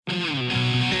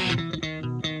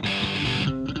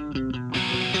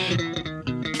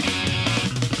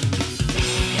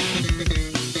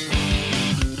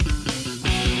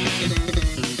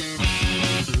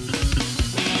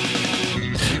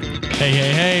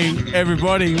Hey,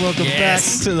 everybody. Welcome back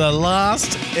to the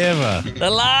last ever.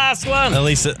 The last one. At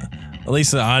least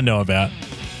that I know about.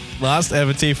 Last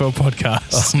ever TFL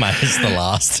podcast. Oh, mate, it's the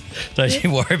last. Don't you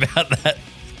worry about that.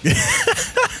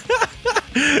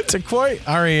 To quote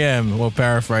REM, or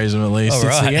paraphrase him at least, All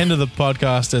right. It's the end of the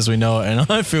podcast as we know it,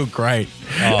 and I feel great.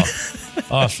 Oh,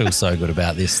 I feel so good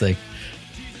about this thing.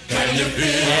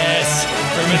 Yes.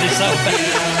 Remember this up back.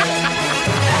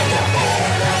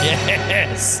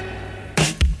 Yes.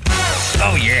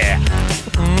 Oh, yeah.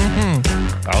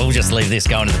 Mm-hmm. I'll just leave this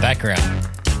going in the background.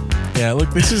 Yeah,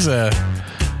 look, this is a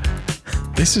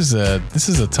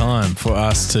time for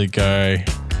us to go.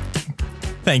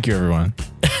 Thank you, everyone.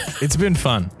 It's been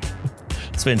fun.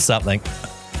 It's been something.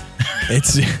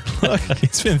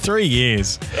 It's been 3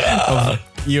 years of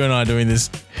you and I doing this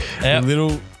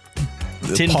little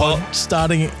tin pod pot.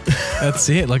 starting. That's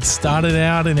it. Like, started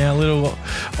out in our little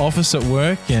office at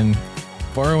work and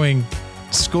borrowing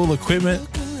school equipment.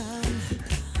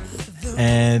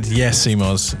 And yes,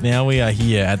 Emos, now we are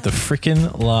here at the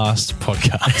frickin' last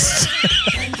podcast.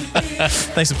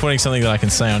 Thanks for putting something that I can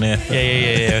say on air.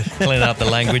 Yeah. Clean up the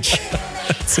language.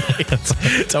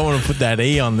 Don't want to put that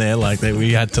E on there like that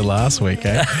we had to last week,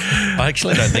 eh? I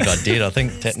actually don't think I did. I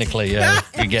think technically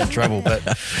you get in trouble, but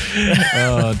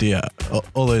Oh dear.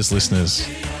 All those listeners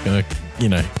gonna,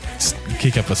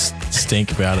 kick up a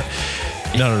stink about it.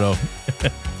 Not at all.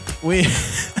 We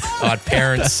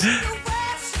parents,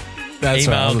 That's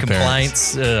email right, all the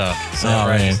complaints. Ugh, so Oh,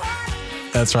 outrageous. man.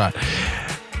 That's right.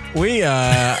 We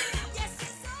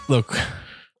look,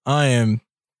 I'm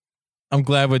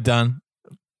glad we're done,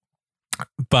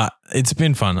 but it's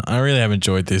been fun. I really have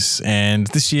enjoyed this. And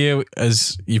this year,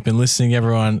 as you've been listening,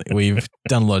 everyone, we've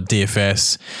done a lot of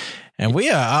DFS, and we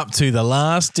are up to the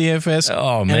last DFS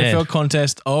Oh, man. NFL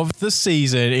contest of the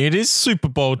season. It is Super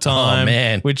Bowl time, Oh,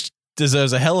 man. which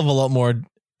deserves a hell of a lot more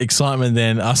excitement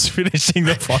than us finishing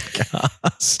the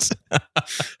podcast.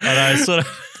 I know, sort of.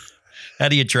 How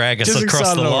do you drag us Just across the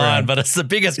excited all line? around. But it's the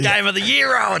biggest game of the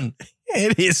year, Owen.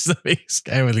 It is the biggest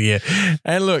game of the year.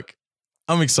 And look,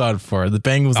 I'm excited for it. The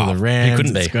Bengals and the Rams.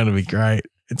 couldn't It's be. going to be great.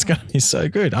 It's going to be so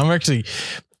good. It's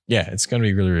going to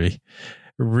be really, really,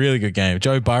 really good game.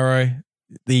 Joe Burrow,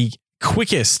 the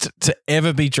quickest to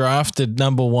ever be drafted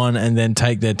number one and then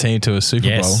take their team to a Super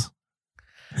Yes. Bowl.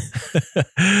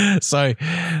 So,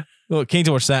 look, keen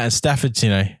to watch that. And Stafford's,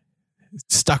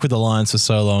 stuck with the Lions for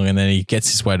so long, and then he gets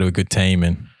his way to a good team,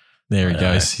 and there he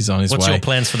goes. He's on his What's way. your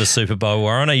plans for the Super Bowl,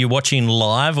 Warren? Are you watching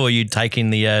live, or are you taking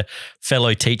the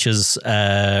fellow teachers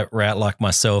route like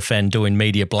myself and doing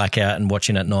media blackout and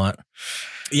watching at night?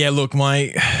 Yeah, look,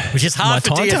 Which is hard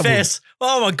for timetable- DFS.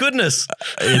 Oh, my goodness.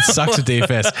 It sucks at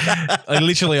DFS.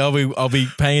 I'll be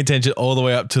paying attention all the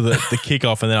way up to the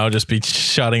kickoff, and then I'll just be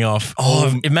shutting off all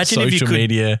imagine if you social could-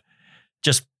 media.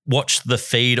 Just watch the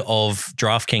feed of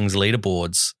DraftKings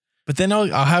leaderboards. But then I'll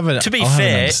have it. To be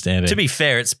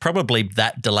fair, it's probably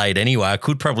that delayed anyway. I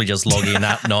could probably just log in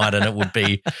at night and it would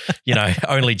be,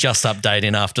 only just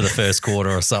updating after the first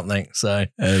quarter or something. So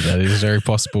that is very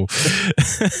possible.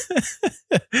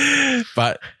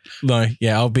 But no,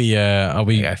 yeah, I'll be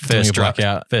doing a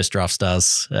blackout. First draft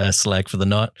stars slag for the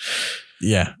night.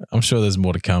 Yeah, I'm sure there's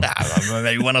more to come.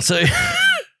 Maybe one or two.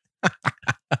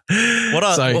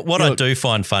 I do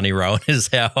find funny, Rowan, is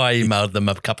how I emailed them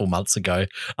a couple months ago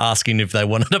asking if they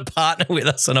wanted to partner with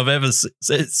us, and I've ever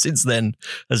since then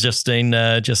has just been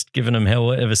just given them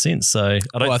hell ever since. So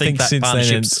I think that since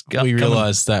partnership's then we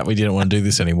realised that we didn't want to do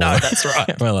this anymore. No, that's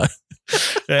right. We're like,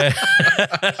 I'm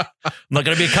not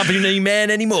going to be a company man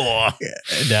anymore.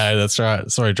 no, that's right.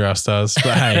 Sorry, draft stars.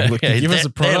 But hey, look, you give us a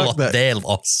product their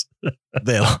loss.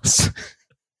 Their loss.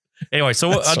 Anyway, so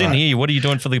I didn't hear you. What are you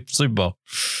doing for the Super Bowl?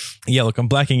 Yeah, look, I'm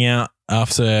blacking out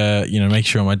after, make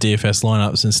sure my DFS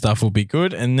lineups and stuff will be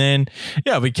good. And then,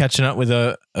 I'll be catching up with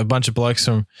a bunch of blokes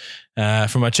from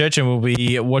my church, and we'll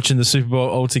be watching the Super Bowl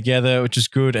all together, which is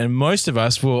good. And most of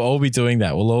us will all be doing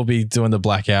that. We'll all be doing the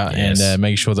blackout and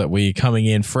making sure that we're coming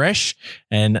in fresh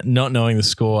and not knowing the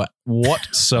score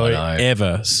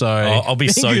whatsoever. So I'll be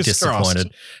so fingers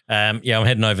disappointed. I'm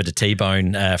heading over to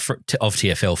T-Bone of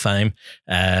TFL fame.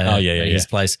 His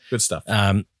place. Good stuff.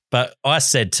 But I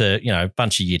said to, a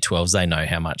bunch of year 12s, they know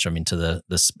how much I'm into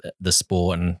the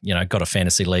sport, and, got a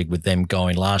fantasy league with them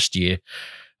going last year.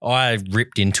 I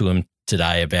ripped into them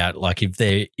today about, like, if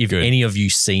any of you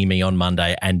see me on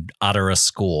Monday and utter a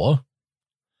score,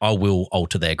 I will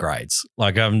alter their grades.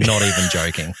 Like, I'm not even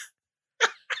joking.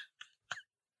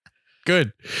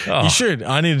 Good. Oh. You should.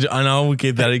 I will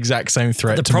give that exact same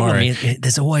threat The tomorrow. problem is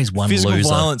there's always one Physical loser.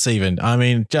 violence even. I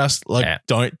mean, just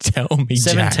don't tell me,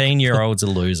 17-year-olds are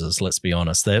losers, let's be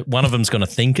honest. One of them's going to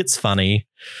think it's funny.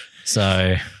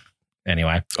 So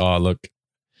anyway. Oh, look.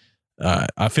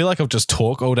 I feel like I'll just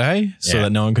talk all day so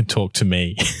that no one can talk to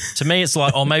me. To me, it's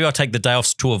like, maybe I'll take the day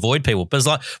off to avoid people. But it's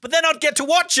like, but then I'd get to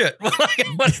watch it.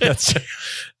 That's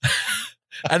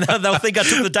and they'll think I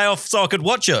took the day off so I could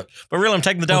watch it. But really, I'm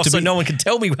taking the day off so no one can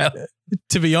tell me.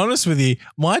 To be honest with you,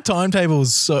 my timetable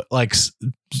is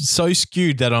so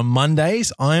skewed that on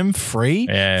Mondays I'm free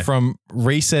from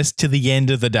recess to the end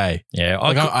of the day. Yeah,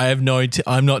 I have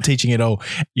I'm not teaching at all.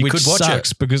 You which could watch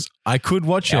sucks it because I could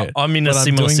watch it. I'm in a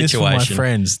similar I'm doing situation. This for my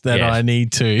friends that I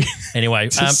need to. Anyway,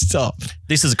 stop.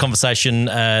 This is a conversation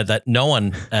that no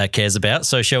one cares about.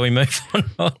 So shall we move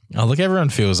on? Oh, look, everyone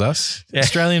feels us. Yeah.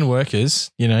 Australian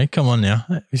workers, come on now,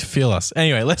 feel us.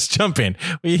 Anyway, let's jump in.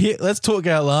 Let's talk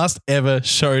our last ever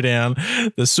showdown,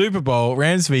 the Super Bowl,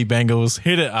 Rams v Bengals.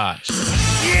 Hit it, Arch.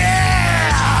 Yeah!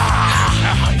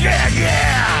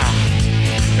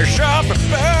 The Super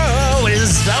Bowl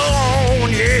is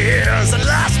on. Yeah, it's the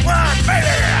last one, baby.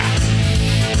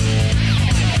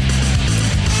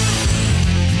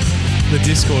 The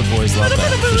Discord boys love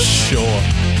that for sure.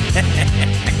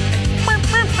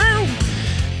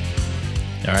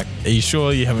 All right. Are you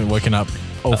sure you haven't woken up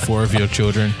all four of your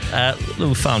children?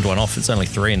 We farmed one off. It's only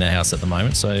 3 in the house at the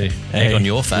moment, so egg on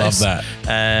your face. Love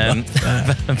that.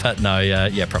 But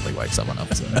no, probably wake someone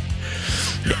up. So.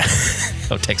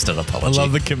 I'll text an apology. I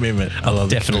love the commitment. I'll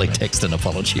definitely text an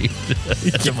apology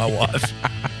to my wife.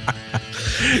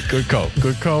 Good call.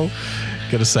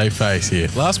 Got a safe face here.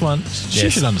 Last one. She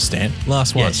should understand.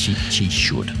 Last one. Yes, she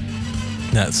should.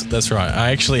 That's right.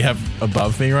 I actually have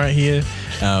above me right here,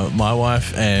 my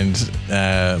wife and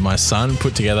my son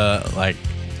put together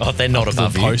they're not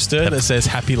above you. Poster that says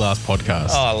 "Happy Last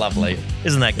Podcast." Oh, lovely!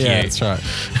 Isn't that cute? Yeah, that's right.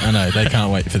 I know they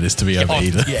can't wait for this to be over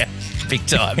either. Yeah, big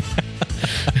time.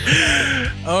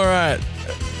 All right,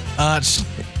 Arch,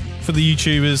 for the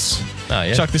YouTubers,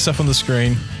 chuck this up on the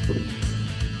screen.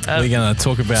 We're going to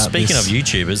talk about. Speaking of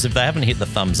YouTubers, if they haven't hit the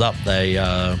thumbs up, they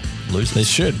lose. They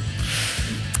should.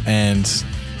 And,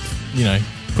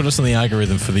 put us on the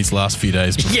algorithm for these last few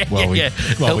days. Help we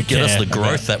get us the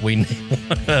growth that we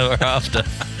are after.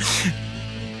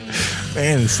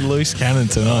 Man, it's loose cannon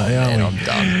tonight.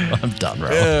 I'm done, bro.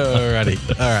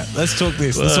 Alrighty. All right. Let's talk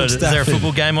this. Is there a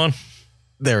football game on?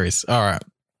 There is. All right.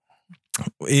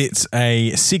 It's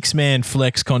a 6-man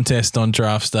flex contest on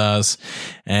DraftStars,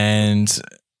 and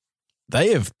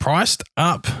they have priced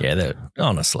up. Yeah,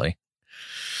 honestly.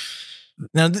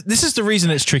 Now, this is the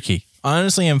reason it's tricky. I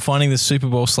honestly am finding the Super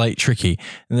Bowl slate tricky.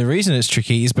 And the reason it's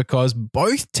tricky is because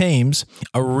both teams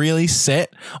are really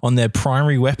set on their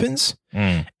primary weapons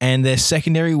and their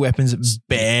secondary weapons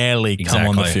barely come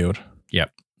on the field.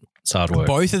 Yep. It's hard work.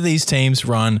 Both of these teams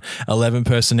run 11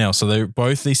 personnel. So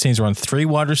both these teams run 3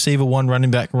 wide receiver, 1 running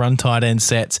back, run tight end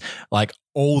sets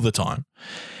all the time.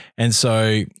 And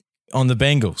so on the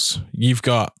Bengals, you've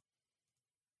got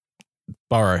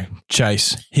Burrow,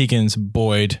 Chase, Higgins,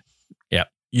 Boyd,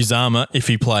 Uzama if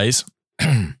he plays,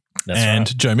 and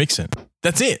right. Joe Mixon.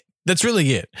 That's it. That's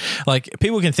really it.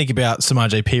 People can think about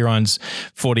Samaje Perrine's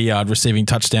 40-yard receiving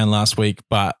touchdown last week,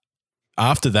 but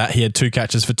after that he had 2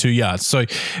 catches for 2 yards. So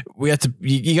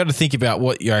you got to think about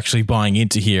what you're actually buying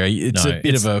into here. It's a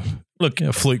bit of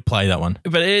a fluke play, that one.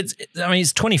 But it's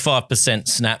 25%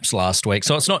 snaps last week,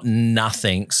 so it's not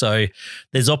nothing. So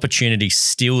there's opportunity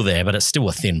still there, but it's still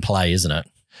a thin play, isn't it?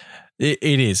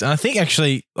 It is. And I think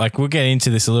actually, we'll get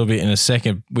into this a little bit in a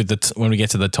second when we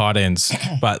get to the tight ends,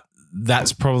 but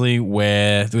that's probably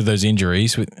where, with those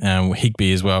injuries, with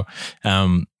Higbee as well,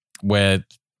 where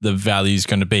the value is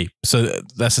going to be. So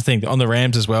that's the thing. On the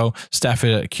Rams as well, Stafford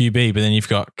at QB, but then you've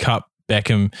got Kupp,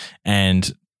 Beckham,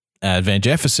 and Van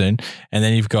Jefferson, and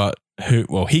then you've got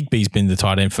Higbee's been the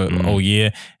tight end for all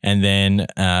year, and then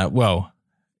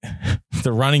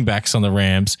the running backs on the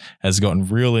Rams has gotten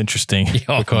real interesting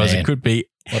because it could be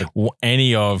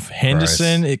any of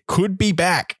Henderson. Gross. It could be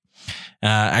back.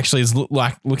 Actually, it's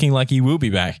looking like he will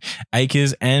be back.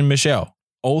 Akers and Michelle,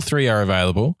 all 3 are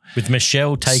available. With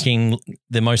Michelle taking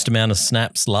the most amount of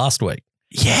snaps last week.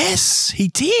 Yes, he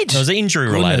did. It was injury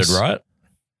related, right?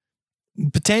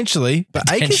 Potentially,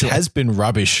 but Akers has been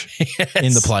rubbish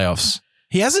in the playoffs.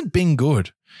 He hasn't been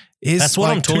good. That's what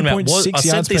I'm talking about.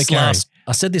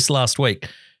 I said this last week.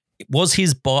 Was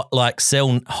his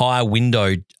sell high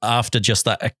window after just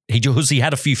that? He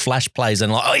had a few flash plays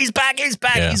and he's back,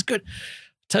 he's good.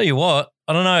 Tell you what,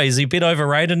 I don't know. Is he a bit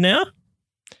overrated now?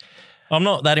 I'm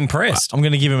not that impressed. I'm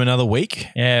going to give him another week.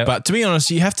 Yeah. But to be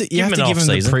honest, you have to give him the off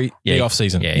season. You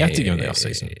have to give him the off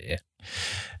season. Yeah.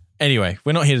 Anyway,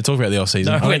 we're not here to talk about the off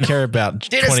season. I don't care about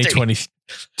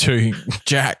 2022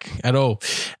 Jack at all.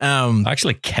 I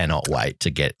actually cannot wait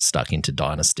to get stuck into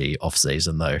Dynasty off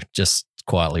season though. Just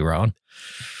quietly, Rowan.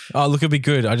 Oh, look, it'll be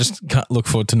good. I just can't look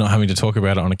forward to not having to talk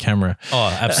about it on a camera.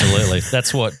 Oh, absolutely.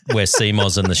 That's where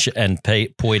CMOS and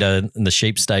Poita and the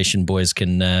Sheep Station boys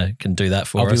can do that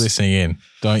for us. I'll be listening in.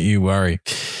 Don't you worry.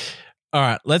 All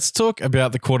right, let's talk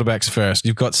about the quarterbacks first.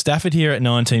 You've got Stafford here at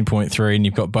 19.3 and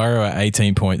you've got Burrow at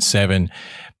 18.7.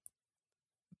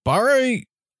 Burrow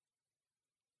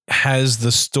has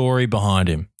the story behind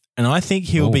him, and I think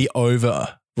he'll be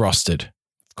over-rostered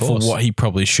for what he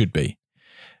probably should be.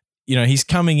 You know, he's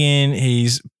coming in,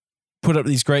 he's put up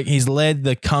these he's led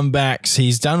the comebacks,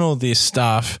 he's done all this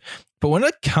stuff. But when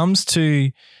it comes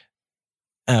to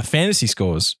fantasy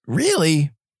scores,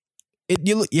 really,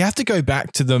 you have to go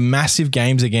back to the massive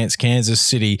games against Kansas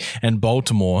City and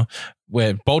Baltimore,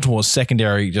 where Baltimore's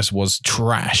secondary just was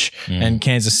trash. And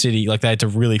Kansas City, they had to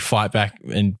really fight back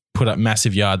and put up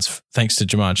massive yards thanks to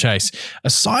Jamar Chase.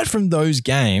 Aside from those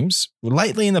games,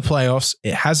 lately in the playoffs,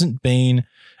 it hasn't been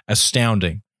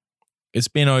astounding. It's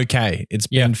been okay. It's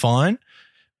been fine.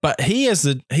 But he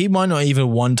might not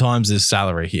even 1 times his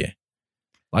salary here.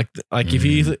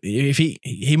 If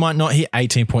he might not hit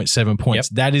 18.7 points.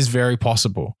 Yep. That is very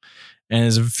possible. And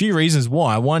there's a few reasons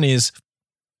why. One is,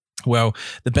 well,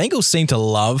 the Bengals seem to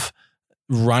love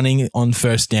running on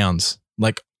first downs,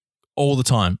 all the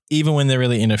time, even when they're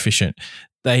really inefficient.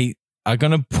 They are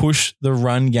going to push the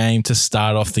run game to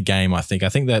start off the game, I think. I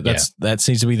think that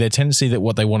seems to be their tendency, that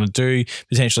what they want to do.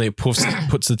 Potentially it puts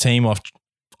the team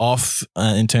off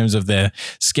in terms of their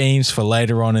schemes for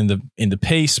later on in the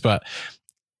piece, but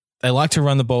they like to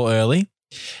run the ball early.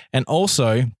 And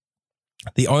also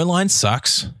the O-line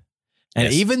sucks.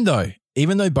 And even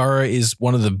though Burrow is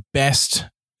one of the best,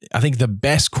 I think the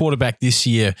best quarterback this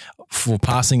year for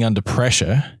passing under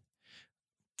pressure,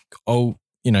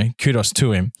 kudos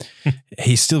to him.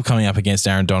 He's still coming up against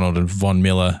Aaron Donald and Von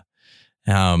Miller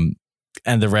and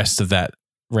the rest of that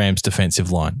Rams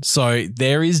defensive line. So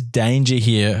there is danger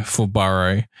here for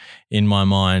Burrow in my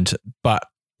mind. But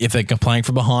if they're playing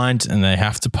from behind and they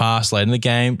have to pass late in the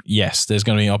game, yes, there's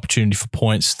going to be an opportunity for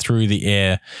points through the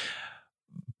air.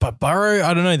 But Burrow,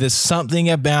 I don't know, there's something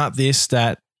about this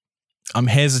that I'm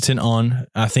hesitant on.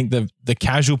 I think the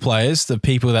casual players, the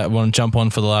people that want to jump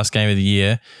on for the last game of the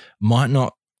year, might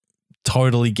not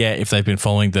totally get if they've been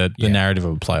following the narrative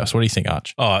of the playoffs. What do you think,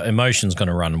 Arch? Oh, emotion's going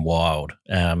to run wild.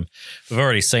 We've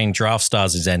already seen Draft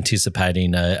Stars is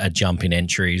anticipating a jump in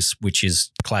entries, which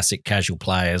is classic casual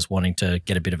players wanting to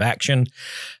get a bit of action.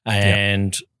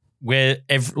 And what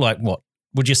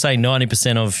would you say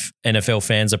 90% of NFL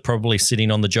fans are probably sitting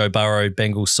on the Joe Burrow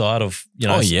Bengals side of,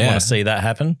 want to see that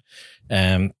happen.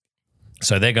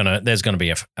 So there's going to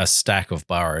be a stack of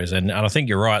Burrows. And I think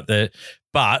you're right that,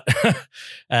 but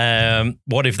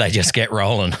what if they just get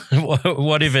rolling?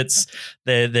 What if it's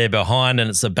they're behind and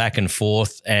it's a back and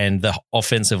forth and the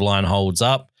offensive line holds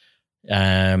up?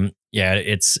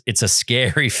 It's a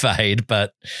scary fade,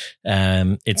 but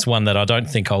it's one that I don't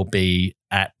think I'll be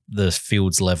at the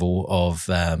Fields level of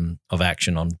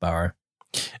action on Burrow.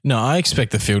 No, I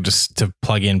expect the field just to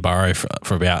plug in Burrow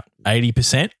for about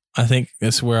 80%. I think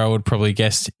that's where I would probably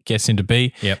guess him to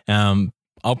be. Yep.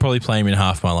 I'll probably play him in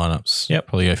half my lineups. Yep.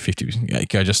 Probably go 50,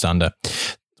 go just under.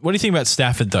 What do you think about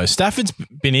Stafford though? Stafford's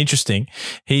been interesting.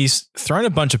 He's thrown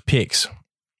a bunch of picks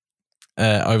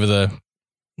over the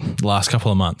last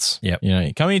couple of months. Yep.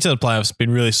 Coming into the playoffs,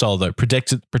 been really solid though.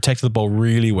 Protected the ball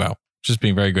really well, which has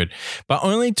been very good. But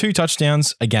only 2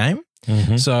 touchdowns a game.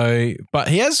 Mm-hmm. So, but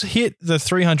he has hit the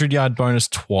 300-yard bonus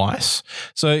twice.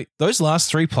 So those last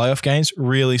 3 playoff games,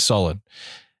 really solid.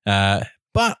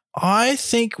 But I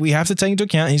think we have to take into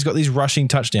account he's got these rushing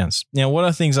touchdowns. Now, one of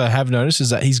the things I have noticed is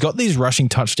that he's got these rushing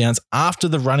touchdowns after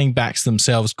the running backs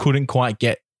themselves couldn't quite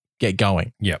get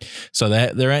going. Yep. So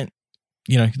they're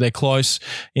close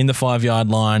in the 5-yard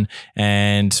line,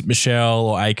 and Michelle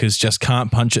or Akers just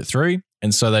can't punch it through.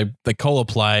 And so they call a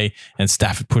play and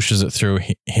Stafford pushes it through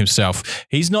himself.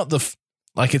 He's not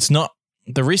it's not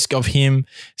the risk of him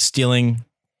stealing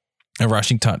a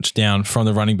rushing touchdown from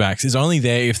the running backs is only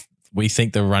there if we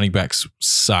think the running backs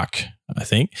suck, I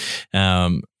think.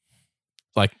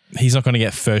 He's not going to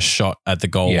get first shot at the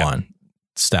goal line,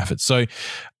 Stafford. So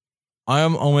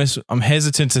I'm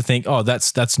hesitant to think,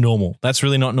 that's normal. That's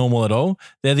really not normal at all.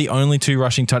 They're the only 2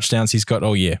 rushing touchdowns he's got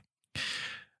all year.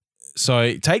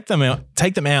 So take them out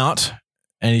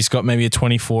and he's got maybe a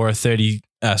 24, a 30,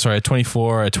 a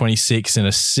 24, a 26, and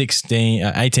a 16,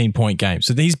 18-point game.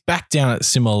 So he's back down at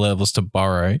similar levels to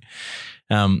Burrow.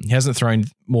 He hasn't thrown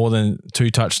more than 2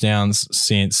 touchdowns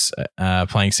since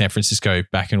playing San Francisco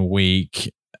back in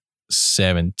week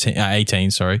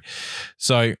 18. Sorry.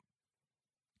 So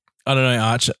I don't know,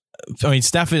 Arch. I mean,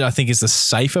 Stafford, I think, is the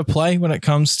safer play when it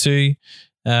comes to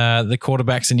the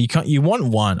quarterbacks, and you want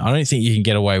one. I don't think you can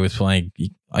get away with playing. You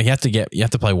have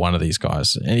to play one of these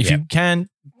guys, and if you can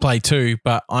play 2,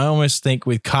 but I almost think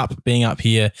with Kupp being up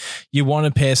here, you want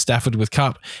to pair Stafford with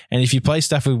Kupp, and if you play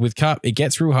Stafford with Kupp, it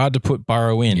gets real hard to put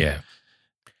Burrow in. Yeah.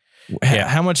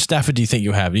 How much Stafford do you think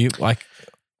you have? You like?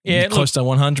 Yeah, close to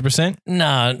 100%.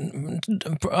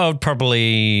 No, I would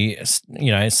probably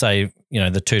say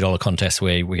the $2 contest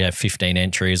where we have 15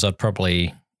 entries. I'd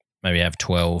probably maybe have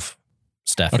 12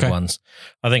 Stafford ones.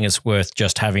 I think it's worth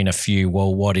just having a few.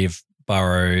 Well, what if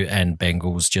Burrow and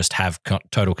Bengals just have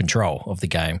total control of the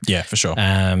game? Yeah, for sure.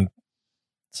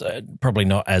 So probably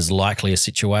not as likely a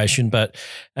situation, but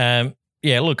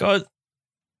look,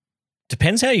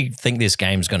 depends how you think this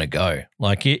game's going to go.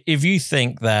 Like if you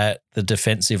think that the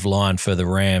defensive line for the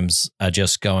Rams are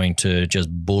just going to just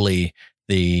bully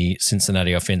the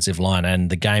Cincinnati offensive line and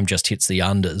the game just hits the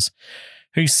unders,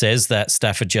 who says that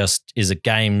Stafford just is a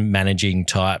game managing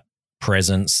type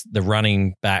presence? The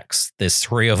running backs, there's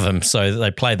 3 of them, so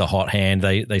they play the hot hand.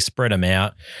 They spread them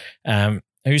out.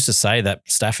 Who's to say that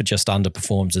Stafford just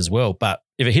underperforms as well? But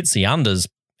if it hits the unders,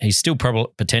 he's still probably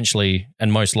potentially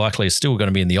and most likely is still going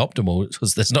to be in the optimal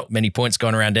because there's not many points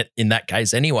going around in that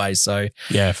case anyway. So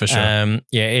yeah, for sure.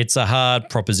 It's a hard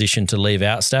proposition to leave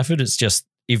out Stafford. It's just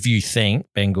if you think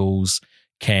Bengals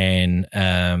can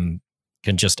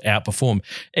just outperform,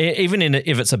 even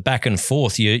if it's a back and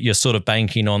forth, you're sort of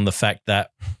banking on the fact that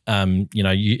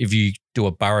if you do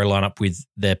a Burrow lineup with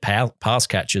their pass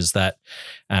catchers, that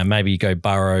maybe you go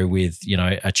Burrow with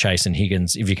a Chase and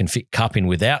Higgins. If you can fit Kupp in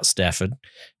without Stafford,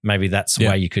 maybe that's the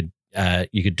way you could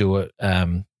do it.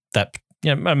 That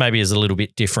maybe is a little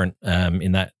bit different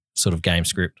in that sort of game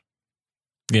script.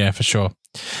 Yeah, for sure.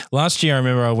 Last year, I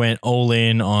remember I went all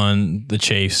in on the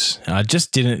Chiefs. I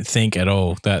just didn't think at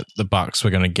all that the Bucs were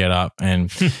going to get up and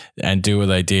do what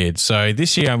they did. So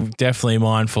this year, I'm definitely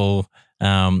mindful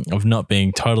of not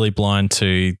being totally blind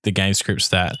to the game scripts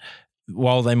that,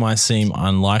 while they might seem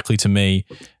unlikely to me,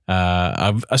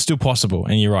 are still possible.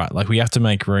 And you're right. Like we have to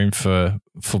make room for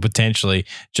potentially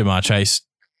Jamar Chase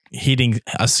hitting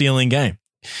a ceiling game.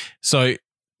 So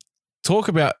talk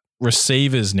about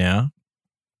receivers now.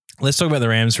 Let's talk about the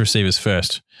Rams receivers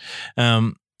first.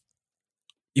 You've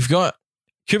got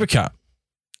Cooper Kupp,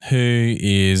 who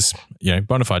is,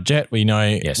 bona fide Jet. We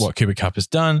know what Cooper Kupp has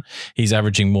done. He's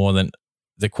averaging more than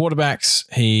the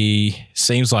quarterbacks. He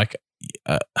seems like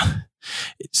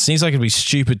it'd be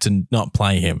stupid to not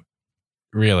play him,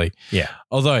 really. Yeah.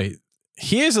 Although,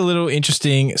 here's a little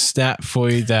interesting stat for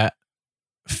you that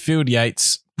Field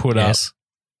Yates put up.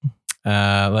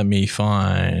 Let me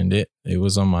find it. It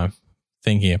was on my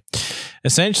thing here.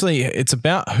 Essentially, it's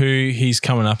about who he's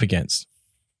coming up against.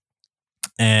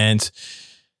 And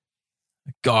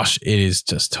gosh, it is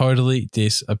just totally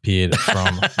disappeared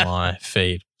from my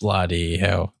feed. Bloody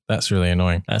hell. That's really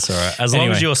annoying. That's all right. As long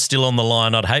as you're still on the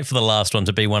line, I'd hate for the last one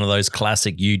to be one of those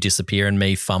classic you disappear and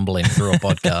me fumbling through a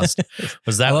podcast.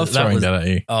 I love throwing that at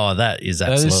you. Oh, that is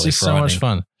absolutely that is just so much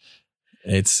fun.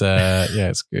 It's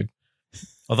it's good.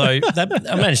 Although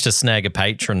I managed to snag a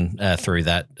patron through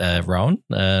that,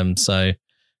 Rowan. So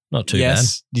not too bad.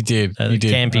 Yes, you did. You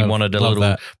did. Campy wanted a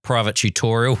little private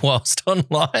tutorial whilst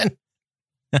online.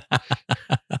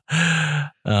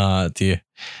 Oh, dear.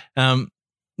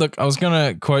 Look, I was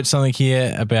going to quote something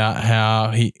here about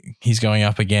how he's going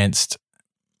up against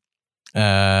look,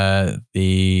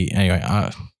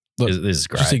 this is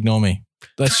great. Just ignore me.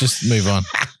 Let's just move on.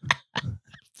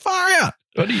 Far out.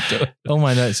 What are you doing? All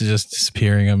my notes are just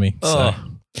disappearing on me. Oh,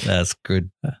 that's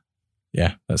good.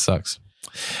 Yeah, that sucks.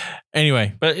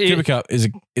 Anyway, but Cooper Kupp is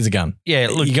a gun. Yeah,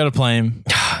 look, you got to play him.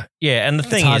 Yeah, and the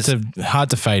thing is, hard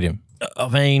to fade him. I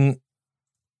mean,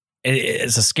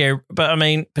 it's a scary, but I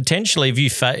mean, potentially if you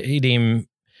fade him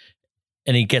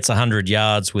and he gets 100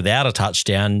 yards without a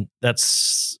touchdown,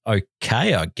 that's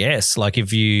okay, I guess. Like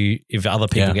if other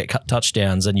people get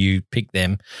touchdowns and you pick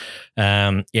them,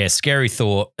 scary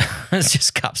thought. It's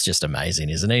just Kupp's just amazing,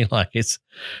 isn't he? Like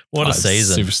what a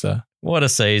season, superstar. What a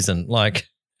season! Like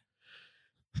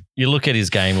you look at his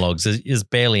game logs, there's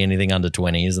barely anything under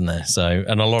 20, isn't there? So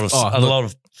and a lot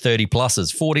of 30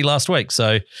 pluses, 40 last week.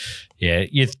 So yeah,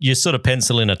 you sort of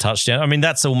pencil in a touchdown. I mean,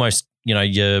 that's almost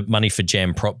your money for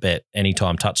jam prop bet.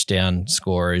 Anytime touchdown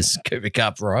scorer is Cooper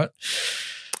Kupp, right?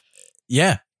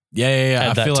 Yeah.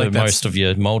 Add that to most of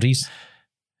your multis.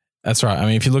 That's right. I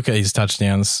mean, if you look at his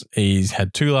touchdowns, he's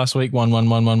had 2 last week,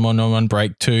 1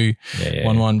 break, 2,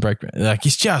 1 break. Like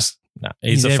he's just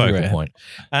he's a everywhere. focal point.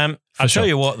 I'll tell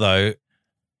you what though, it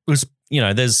was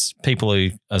there's people who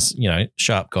are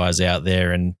sharp guys out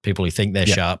there and people who think they're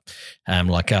sharp,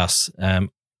 like us.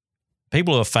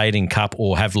 People who are fading Cup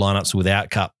or have lineups without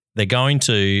Cup, they're going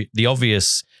to the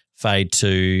obvious fade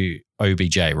to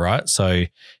OBJ, right? So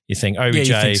you think OBJ.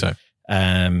 Yeah, you think so.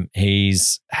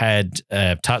 He's had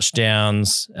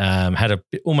touchdowns, had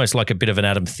almost like a bit of an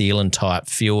Adam Thielen type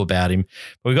feel about him.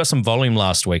 But we got some volume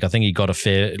last week. I think he got a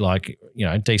fair,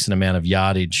 decent amount of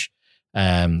yardage,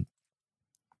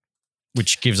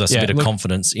 which gives us a bit of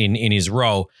confidence in his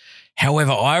role.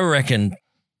 However, I reckon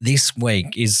this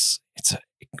week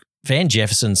Van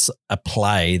Jefferson's a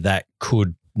play that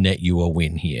could net you a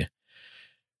win here.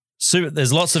 So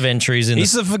there's lots of entries in.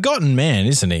 He's a forgotten man,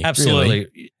 isn't he? Absolutely.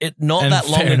 Really? Not that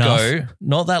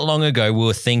long ago, we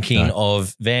were thinking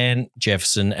of Van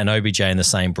Jefferson and OBJ in the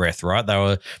same breath, right? They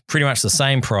were pretty much the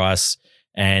same price,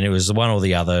 and it was the one or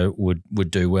the other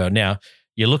would do well. Now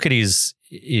you look at his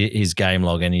game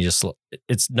log, and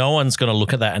no one's going to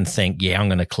look at that and think, I'm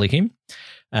going to click him.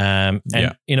 And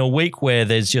in a week where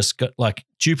there's just got like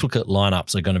duplicate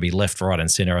lineups are going to be left, right, and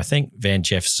center, I think Van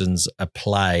Jefferson's a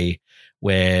play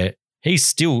where he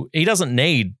doesn't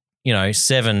need,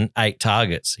 7, 8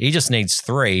 targets. He just needs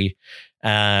 3,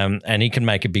 and he can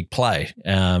make a big play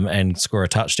and score a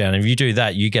touchdown. And if you do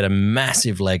that, you get a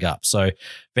massive leg up. So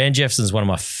Van Jefferson's one of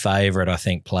my favorite, I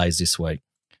think, plays this week.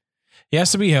 He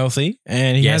has to be healthy,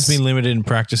 and he has been limited in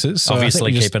practices. So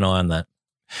obviously keep an eye on that.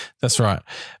 That's right.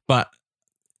 But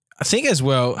I think as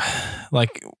well,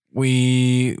 like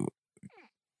we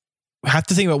have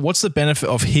to think about what's the benefit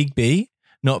of Higbee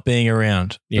not being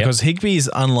around, because Higbee is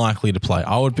unlikely to play.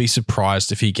 I would be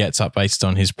surprised if he gets up based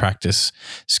on his practice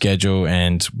schedule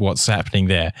and what's happening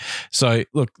there. So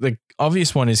look, the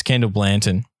obvious one is Kendall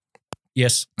Blanton.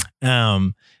 Yes.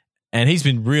 And he's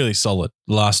been really solid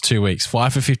the last 2 weeks.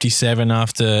 5 for 57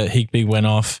 after Higbee went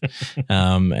off,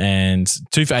 and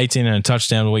 2 for 18 and a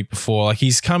touchdown the week before. Like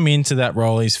he's come into that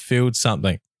role. He's filled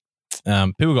something.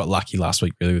 People got lucky last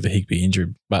week really with the Higbee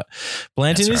injury, but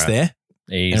Blanton is there.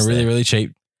 He's really, really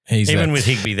cheap. Even with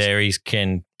Higbee there, he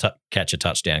can catch a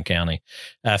touchdown, County.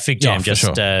 Fig Jam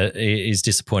is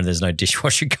disappointed there's no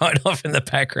dishwasher going off in the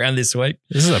background this week.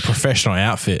 This is a professional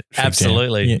outfit.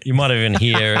 Absolutely. Yeah. You might even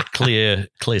hear clear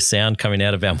sound coming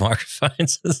out of our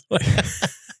microphones as well.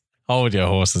 Hold your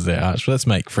horses there, Arch. Let's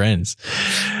make friends.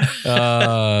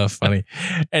 Funny.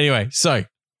 Anyway, so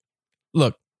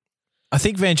look, I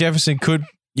think Van Jefferson could,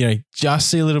 just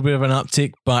see a little bit of an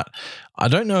uptick, but I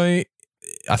don't know.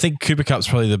 I think Cooper Kupp's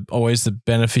probably always the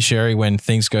beneficiary when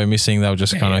things go missing. They'll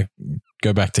just kind of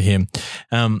go back to him.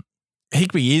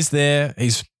 Higbee is there.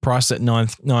 He's priced at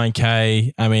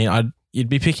 9K. I mean, you'd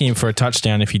be picking him for a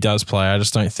touchdown if he does play. I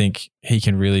just don't think he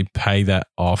can really pay that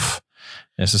off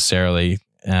necessarily.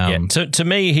 To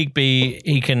me, Higbee,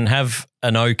 he can have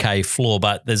an okay floor,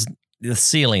 but the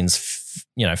ceiling's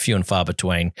few and far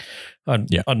between.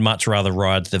 I'd much rather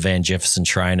ride the Van Jefferson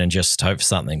train and just hope for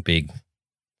something big.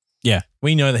 Yeah,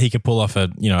 we know that he could pull off a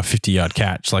 50-yard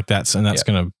catch like that's going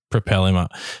to propel you up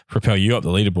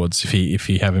the leaderboards if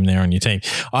you have him there on your team.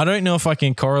 I don't know if I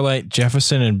can correlate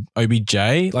Jefferson and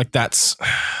OBJ. Like that's,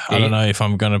 I don't know if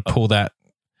I'm going to pull that.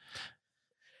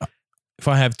 If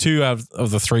I have 2 out of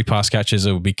the 3 pass catches,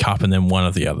 it would be Kupp and then one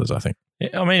of the others, I think.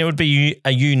 I mean, it would be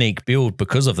a unique build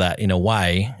because of that in a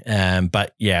way.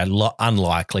 But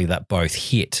unlikely that both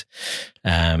hit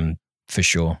for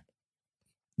sure.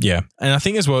 Yeah. And I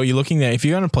think as well, you're looking there, if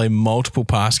you're going to play multiple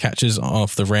pass catches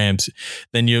off the Rams,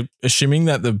 then you're assuming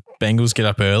that the Bengals get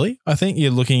up early. I think you're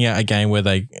looking at a game where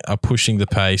they are pushing the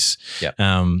pace. Yep.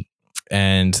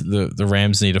 And the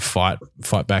Rams need to fight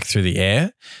back through the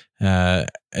air. And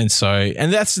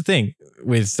that's the thing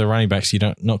with the running backs,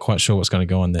 you're not quite sure what's going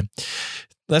to go on there.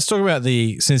 Let's talk about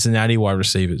the Cincinnati wide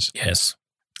receivers. Yes.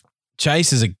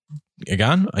 Chase is a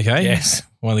gun. Okay. Yes.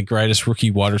 One of the greatest rookie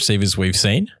wide receivers we've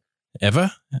seen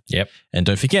ever. Yep. And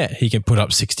don't forget, he can put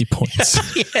up 60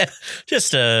 points. Yeah.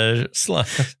 Just a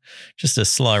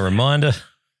sly reminder.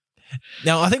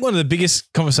 Now, I think one of the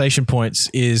biggest conversation points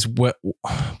is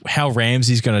how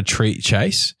Ramsey's going to treat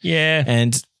Chase. Yeah.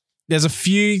 And there's a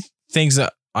few things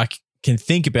that I can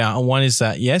think about. And one is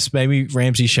that, yes, maybe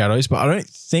Ramsey shadows, but I don't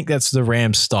think that's the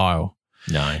Rams style.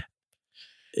 No.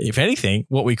 If anything,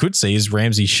 what we could see is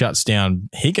Ramsey shuts down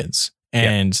Higgins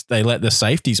and they let the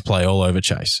safeties play all over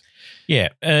Chase. Yeah.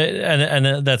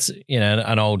 And that's,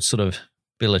 an old sort of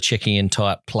Belichickian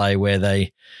type play where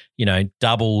they,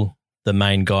 double the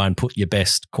main guy and put your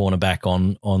best cornerback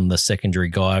on the secondary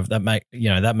guy.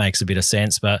 That makes a bit of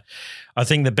sense. But I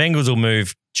think the Bengals will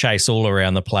move Chase all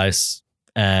around the place.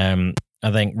 I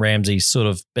think Ramsey's sort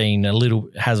of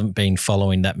hasn't been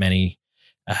following that many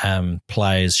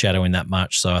players, shadowing that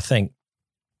much. So I think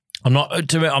I'm not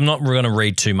going to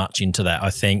read too much into that. I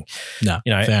think and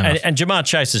Jamar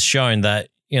Chase has shown that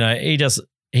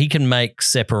he can make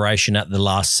separation at the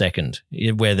last second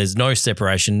where there's no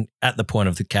separation at the point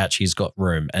of the catch. He's got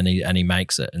room and he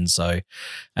makes it. And so,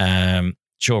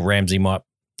 sure, Ramsey might,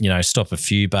 stop a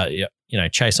few, but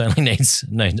Chase only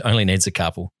needs a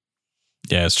couple.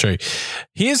 Yeah, it's true.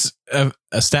 Here's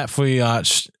a stat for you,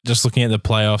 Arch, just looking at the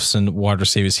playoffs and wide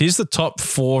receivers. Here's the top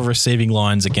 4 receiving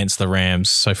lines against the Rams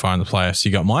so far in the playoffs.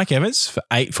 You got Mike Evans for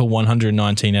 8 for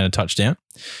 119 and a touchdown.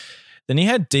 Then he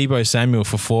had Deebo Samuel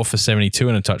for 4 for 72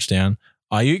 and a touchdown.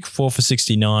 Ayuk 4 for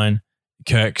 69.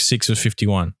 Kirk 6 for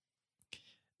 51.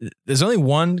 There's only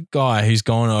one guy who's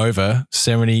gone over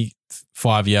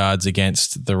 75 yards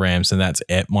against the Rams, and that's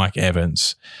Mike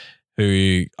Evans,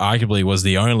 who arguably was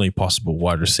the only possible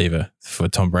wide receiver for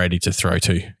Tom Brady to throw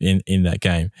to in that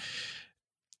game.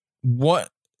 Do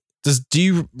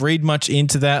you read much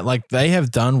into that? Like, they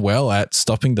have done well at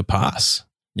stopping the pass.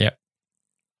 Yep.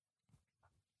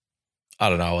 I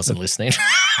don't know. I wasn't listening.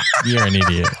 You're an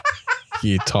idiot.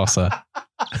 You tosser.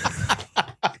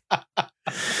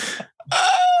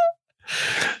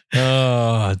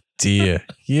 Oh, dear.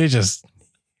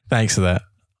 Thanks for that.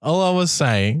 All I was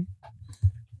saying,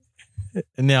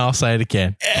 and now I'll say it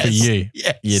again for you.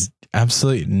 Yes. You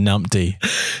absolute numpty.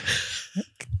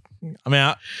 I'm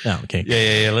out. No, okay.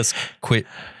 Yeah. Let's quit.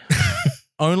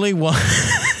 Only one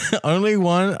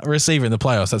receiver in the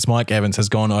playoffs, that's Mike Evans, has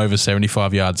gone over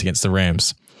 75 yards against the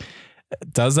Rams.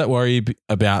 Does that worry you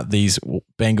about these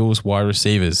Bengals wide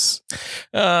receivers?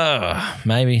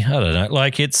 Maybe. I don't know.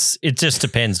 Like, it just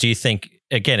depends. Do you think,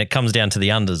 again, it comes down to the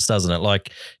unders, doesn't it?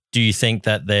 Like, do you think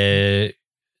that the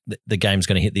game's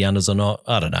going to hit the unders or not?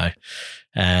 I don't know.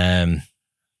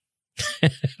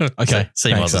 Okay.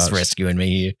 Seymour's just rescuing me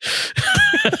here.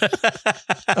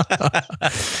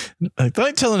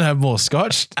 Don't tell him to have more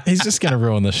scotch. He's just going to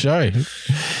ruin the show.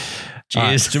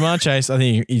 Cheers. Jamar Chase, I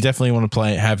think you definitely want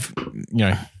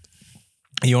to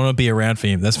you want to be around for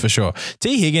him, that's for sure.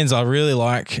 T. Higgins, I really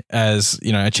like as,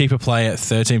 a cheaper play at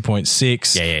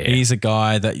 13.6. Yeah. He's a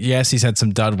guy that, yes, he's had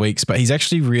some dud weeks, but he's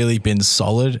actually really been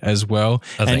solid as well.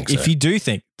 I think so. If you do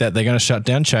think that they're going to shut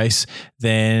down Chase,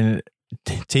 then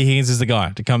T. Higgins is the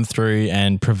guy to come through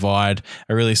and provide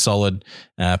a really solid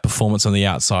performance on the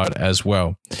outside as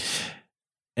well.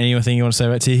 Anything you want to say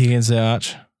about T. Higgins there,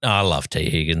 Arch? I love T.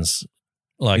 Higgins.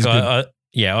 Like, I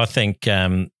think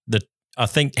I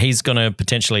think he's going to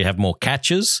potentially have more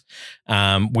catches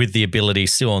with the ability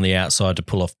still on the outside to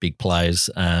pull off big plays.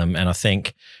 And I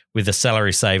think with the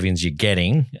salary savings you're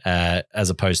getting as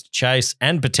opposed to Chase,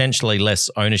 and potentially less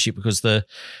ownership because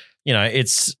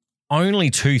it's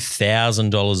only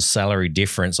 $2,000 salary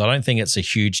difference. I don't think it's a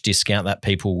huge discount that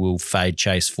people will fade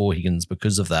Chase for Higgins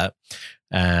because of that.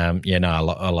 I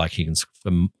like Higgins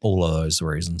for all of those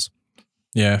reasons.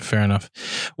 Yeah, fair enough.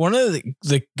 One of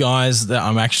the guys that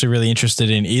I'm actually really interested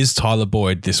in is Tyler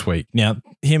Boyd this week. Now,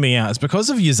 hear me out. It's because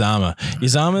of Uzomah.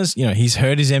 Uzomah's, he's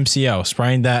hurt his MCL,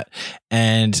 sprained that,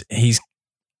 and he's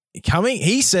coming.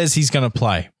 He says he's going to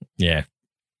play. Yeah.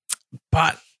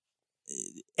 But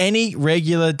any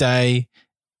regular day,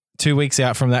 2 weeks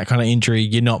out from that kind of injury,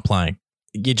 you're not playing.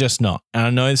 You're just not. And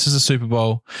I know this is a Super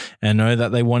Bowl, and I know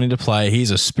that they want him to play.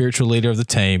 He's a spiritual leader of the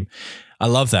team. I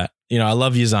love that. I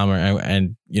love Uzomah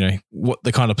and what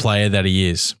the kind of player that he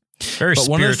is. Very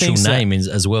spiritual name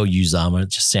as well, Uzomah. It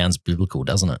just sounds biblical,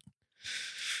 doesn't it?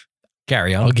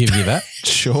 Carry on. I'll give you that.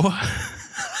 Sure.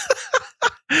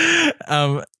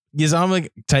 Uzomah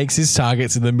takes his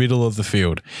targets in the middle of the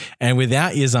field. And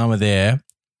without Uzomah there,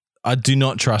 I do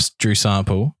not trust Drew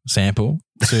Sample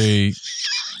to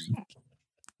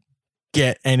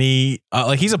get any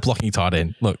he's a blocking tight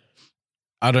end. Look,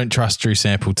 I don't trust Drew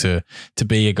Sample to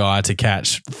be a guy to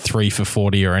catch 3 for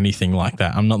 40 or anything like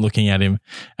that. I'm not looking at him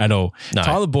at all. No.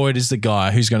 Tyler Boyd is the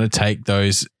guy who's going to take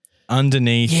those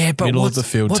underneath middle of the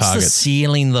field targets. What's the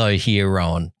ceiling though here,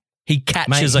 Rowan? He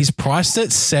catches. He's priced at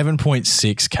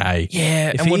 7.6K.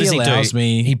 Yeah, if and what does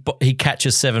he do? He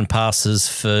catches 7 passes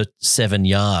for 7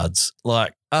 yards.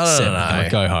 Like, I don't know.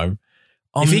 Go home.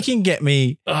 If he can get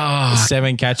me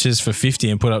 7 catches for 50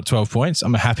 and put up 12 points,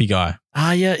 I'm a happy guy.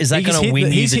 Yeah. Is that going to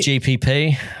win you the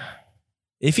GPP?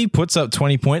 If he puts up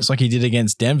 20 points like he did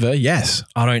against Denver, yes.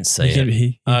 I don't see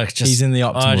it. He's in the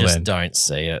optimal I just end. don't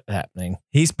see it happening.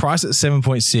 He's priced at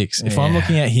 7.6. If I'm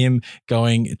looking at him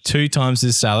going 2 times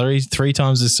his salary, 3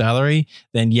 times his salary,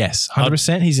 then yes,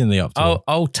 100% he's in the optimal.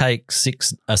 I'll take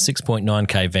a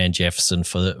 6.9K Van Jefferson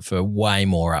for way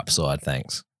more upside.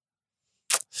 Thanks.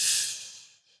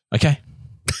 Okay.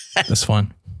 That's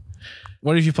fine.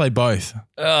 What if you play both?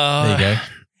 There you go.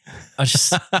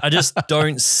 I just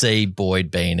don't see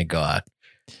Boyd being a guy.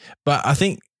 But I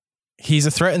think he's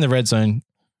a threat in the red zone.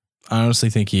 I honestly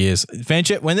think he is.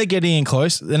 When they're getting in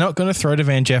close, they're not going to throw to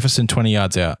Van Jefferson 20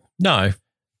 yards out. No.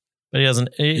 But he doesn't.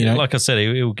 Like I said,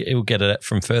 he'll get it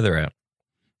from further out.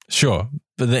 Sure.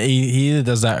 But he either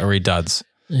does that or he duds.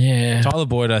 Yeah. Tyler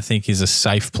Boyd, I think, is a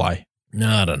safe play. No,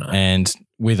 I don't know. And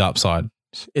with upside.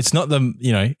 It's not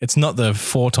the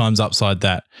 4 times upside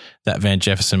that Van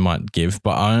Jefferson might give,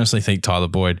 but I honestly think Tyler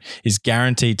Boyd is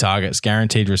guaranteed targets,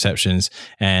 guaranteed receptions,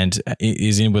 and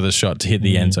is in with a shot to hit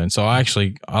the end zone. So I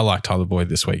like Tyler Boyd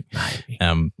this week.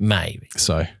 Maybe.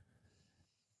 So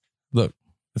look,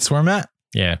 that's where I'm at.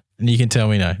 Yeah. And you can tell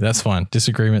me no. That's fine.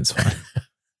 Disagreement's fine.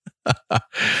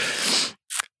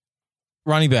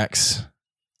 Running backs.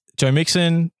 Joe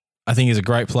Mixon, I think, is a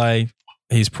great play.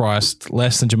 He's priced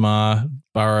less than Jamar,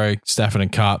 Burrow, Stafford, and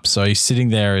Cup. So he's sitting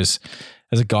there as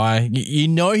a guy. You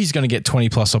know he's going to get 20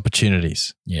 plus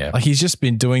opportunities. Yeah. Like he's just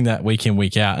been doing that week in,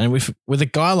 week out. And with a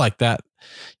guy like that,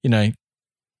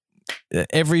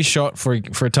 every shot for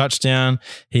a touchdown,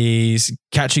 he's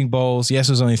catching balls. Yes,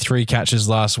 it was only 3 catches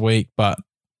last week, but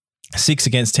 6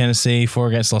 against Tennessee, 4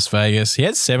 against Las Vegas. He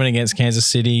had 7 against Kansas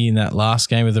City in that last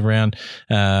game of the round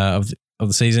of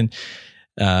the season.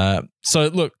 So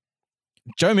look,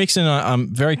 Joe Mixon,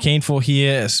 I'm very keen for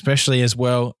here, especially as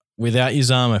well without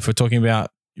Uzama. If we're talking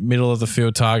about middle of the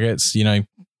field targets,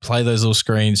 play those little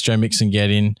screens. Joe Mixon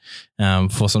get in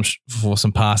for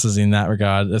some passes in that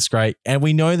regard. That's great, and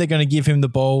we know they're going to give him the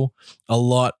ball a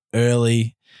lot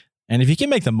early, and if he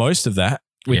can make the most of that,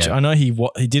 which I know he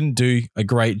didn't do a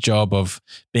great job of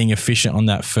being efficient on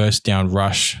that first down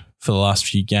rush for the last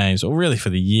few games, or really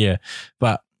for the year,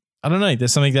 but I don't know.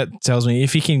 There's something that tells me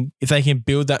if they can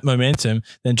build that momentum,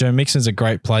 then Joe Mixon's a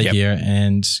great play here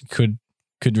and could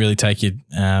really take you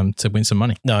to win some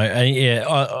money. No,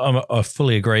 I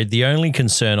fully agree. The only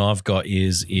concern I've got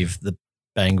is if the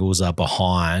Bengals are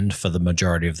behind for the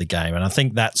majority of the game, and I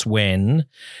think that's when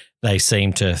they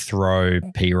seem to throw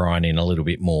Pirine in a little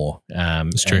bit more.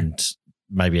 That's true. And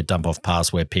maybe a dump off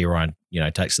pass where Pirine,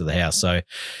 takes to the house. So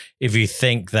if you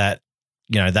think that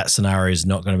that scenario is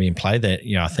not going to be in play, that,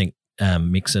 I think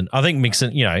Mixon,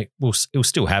 he'll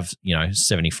still have,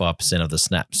 75% of the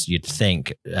snaps, you'd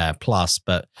think, plus.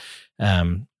 But,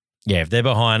 if they're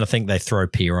behind, I think they throw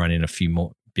Pirine in a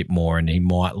bit more, and he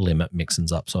might limit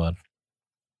Mixon's upside.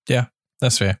 Yeah,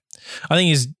 that's fair. I think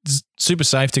he's super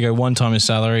safe to go 1 time his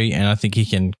salary, and I think he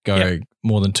can go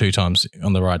more than 2 times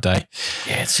on the right day.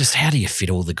 Yeah, it's just how do you fit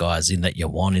all the guys in that you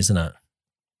want, isn't it?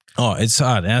 Oh, it's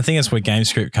hard. And I think that's where game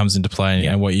script comes into play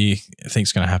and what you think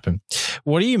is going to happen.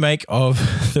 What do you make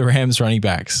of the Rams running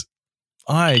backs?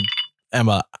 I am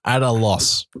at a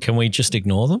loss. Can we just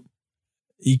ignore them?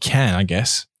 You can, I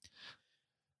guess.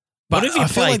 But what if you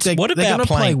play? Like they're going to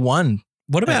play 1.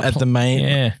 What about at the main?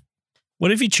 Yeah.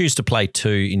 What if you choose to play 2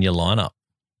 in your lineup?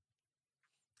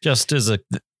 Just as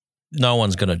no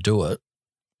one's going to do it.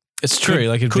 It's true.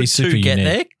 Like it'd be super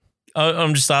unique. Could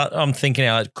 2 get there? I'm thinking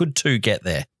out. Could 2 get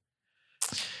there?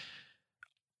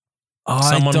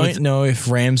 I don't know if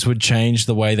Rams would change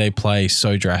the way they play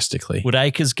so drastically. Would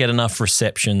Akers get enough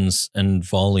receptions and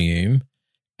volume,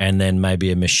 and then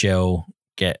maybe a Michelle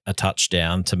get a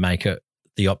touchdown to make it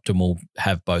the optimal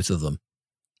have both of them?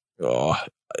 Oh,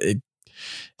 it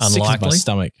unlikely. Sickens my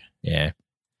stomach. Yeah.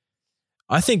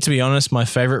 I think, to be honest, my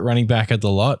favorite running back of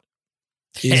the lot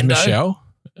is Michelle.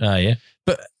 Oh, yeah.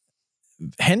 But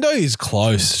Hendo is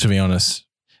close, to be honest.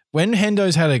 When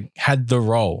Hendo's had the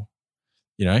role,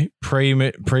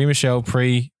 pre-Michelle,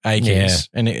 pre-Akers,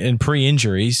 and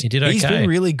pre-injuries, he did okay. He's been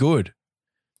really good.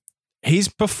 He's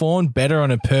performed better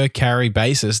on a per-carry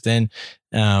basis than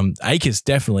Akers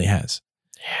definitely has.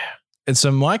 Yeah. And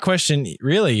so my question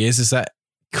really is that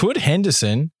could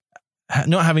Henderson,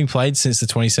 not having played since the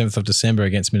 27th of December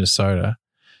against Minnesota,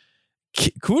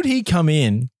 could he come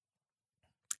in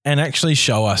and actually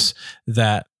show us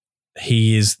that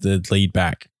he is the lead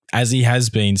back, as he has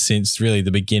been since really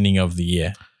the beginning of the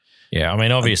year? Yeah, I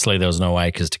mean, obviously there was no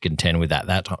Akers to contend with at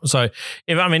that time. So,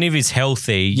 if he's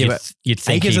healthy, you'd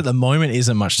think Akers at the moment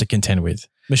isn't much to contend with.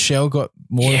 Michelle got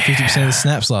more than 50% of the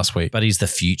snaps last week. But he's the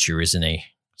future, isn't he?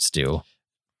 Still.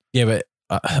 Yeah, but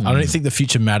I don't think the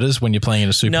future matters when you're playing in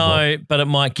a Super Bowl. No, but it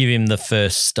might give him the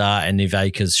first start, and if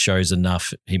Akers shows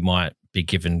enough, he might be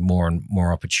given more and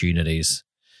more opportunities.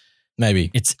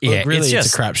 Maybe. It's it's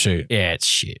just a crapshoot. Yeah, it's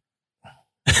shit.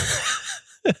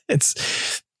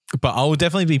 But I will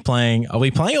definitely be playing. I'll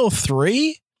be playing all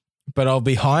three, but I'll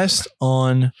be highest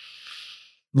on.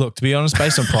 Look, to be honest,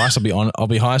 based on price, I'll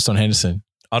be highest on Henderson.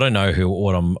 I don't know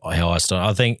what I'm highest on.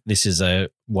 I think this is a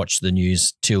watch the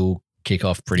news till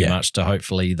kickoff pretty much to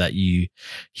hopefully that you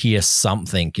hear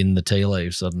something in the tea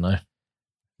leaves. I don't know.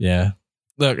 Yeah.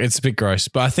 Look, it's a bit gross,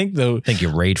 but I think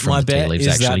you read from the tea leaves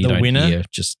actually. You don't winner, hear.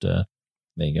 Just there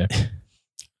you go.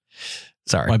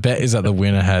 Sorry. My bet is that the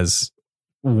winner has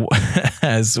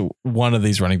one of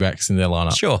these running backs in their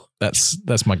lineup. Sure.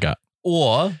 That's my gut.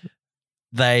 Or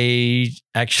they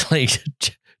actually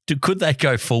could they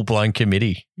go full blown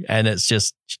committee and it's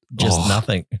just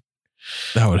nothing.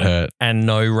 That would hurt. And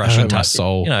no rushing touch.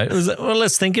 Soul. Well,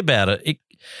 let's think about it.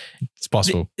 It's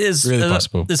possible. It's really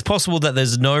possible. It's possible that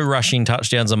there's no rushing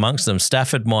touchdowns amongst them.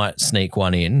 Stafford might sneak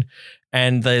one in,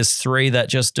 and there's three that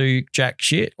just do jack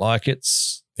shit. Like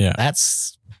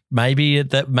that's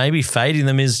maybe fading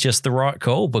them is just the right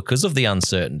call because of the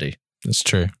uncertainty. That's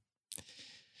true.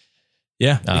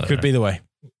 Yeah, it could be the way.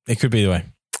 It could be the way.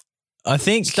 I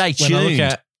think. Stay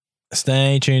tuned.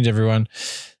 Stay tuned, everyone.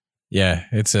 Yeah,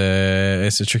 it's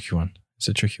a tricky one.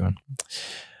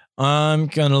 I'm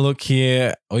going to look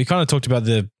here. We kind of talked about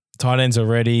the tight ends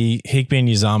already. Higbee and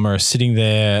Uzama are sitting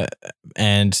there,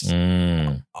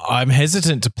 and I'm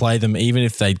hesitant to play them even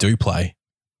if they do play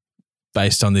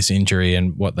based on this injury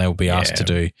and what they'll be asked to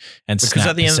do and because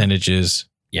snap percentages.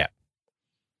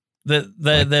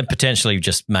 They're potentially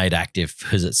just made active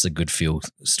because it's a good feel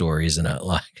story, isn't it?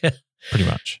 Like pretty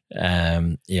much.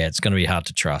 It's going to be hard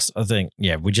to trust. I think.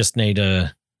 We just need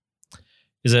a.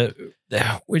 Is it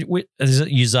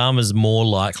Uzama's more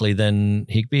likely than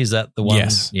Higbee? Is that the one?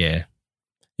 Yes. Yeah.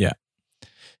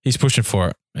 He's pushing for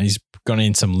it. He's gone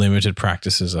in some limited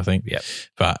practices, I think. Yeah.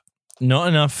 But not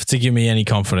enough to give me any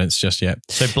confidence just yet.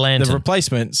 So Blanton. The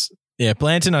replacements. Yeah,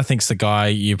 Blanton, I think, is the guy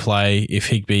you play if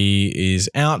Higbee is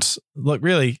out. Look,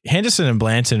 really, Henderson and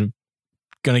Blanton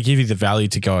going to give you the value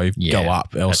to go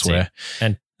up elsewhere.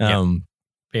 And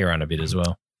be around a bit as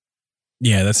well.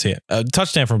 Yeah, that's it. A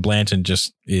touchdown from Blanton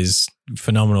just is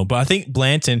phenomenal. But I think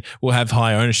Blanton will have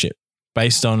high ownership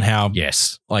based on how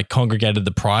congregated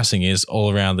the pricing is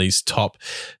all around these top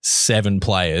 7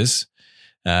 players.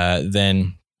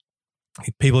 Then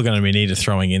people are going to be needed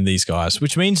throwing in these guys,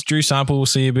 which means Drew Sample will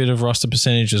see a bit of roster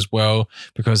percentage as well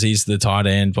because he's the tight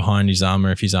end behind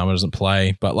Uzama if Uzama doesn't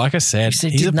play. But like I said,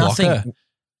 he's a blocker.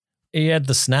 He had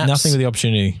the snaps. Nothing with the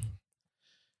opportunity.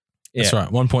 Yeah. That's right.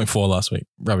 1.4 last week.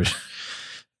 Rubbish.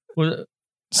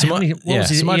 Samaje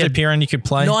Perine you could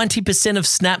play. 90% of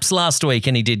snaps last week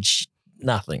and he did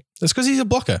nothing. That's because he's a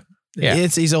blocker. Yeah.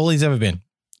 He's all he's ever been.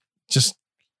 Just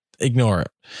ignore it.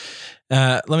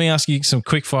 Let me ask you some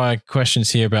quick fire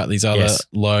questions here about these other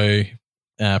low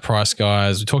price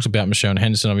guys. We talked about Michelle and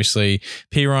Henderson, obviously.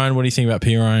 Perine, what do you think about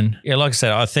Perine? Yeah, like I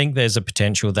said, I think there's a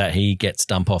potential that he gets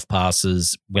dump-off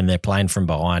passes when they're playing from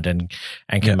behind and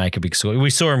can make a big score. We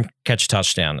saw him catch a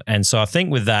touchdown. And so I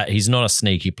think with that, he's not a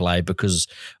sneaky play because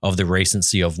of the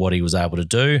recency of what he was able to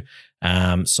do.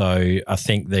 So I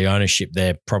think the ownership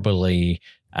there probably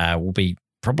will be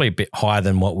probably a bit higher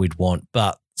than what we'd want,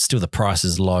 but still the price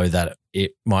is low that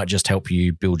it might just help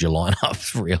you build your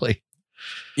lineup, really.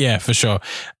 Yeah, for sure.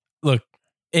 Look,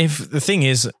 if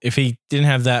he didn't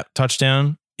have that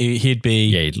touchdown, he'd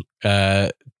be 2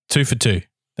 for 2.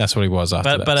 That's what he was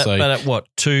after that. But at what,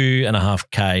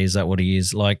 2.5K? Is that what he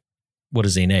is? Like, what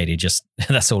does he need?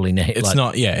 That's all he needs. It's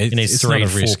not. Yeah, he needs 3 or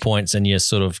 4 points, and you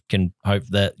sort of can hope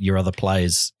that your other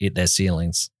players hit their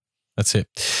ceilings. That's it.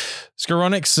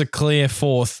 Skoronic's a clear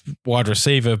 4th wide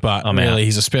receiver, but really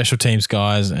he's a special teams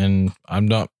guy, and I'm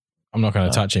not going to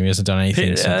touch him. He hasn't done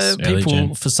anything since early June.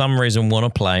 People, for some reason, want to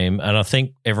play him, and I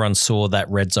think everyone saw that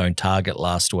red zone target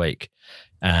last week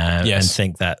and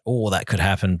think that, that could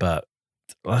happen. But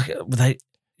I think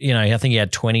he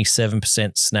had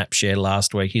 27% snap share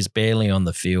last week. He's barely on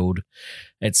the field.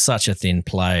 It's such a thin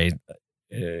play.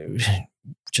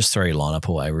 Just throw your lineup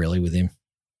away, really, with him.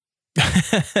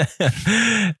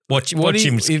 Watch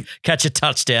him catch a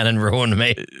touchdown and ruin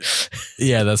me.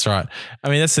 Yeah, that's right. I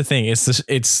mean, that's the thing. It's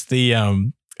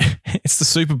the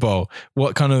Super Bowl.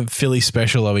 What kind of Philly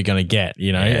special are we going to get?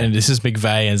 And this is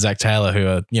McVay and Zach Taylor who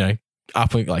are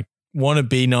up want to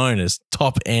be known as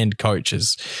top end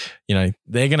coaches. They're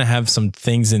going to have some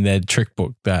things in their trick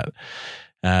book that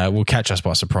will catch us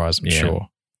by surprise. I'm sure.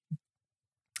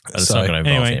 But it's not going to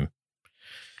involve him.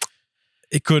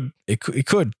 It could.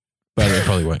 but it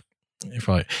probably won't.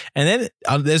 And then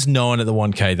there's no one at the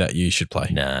 1K that you should play.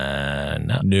 No.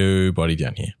 Nobody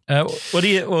down here.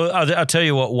 I'll tell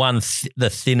you what.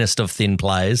 The thinnest of thin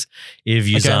players, if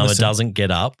Uzama doesn't get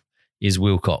up, is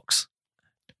Wilcox.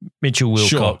 Mitchell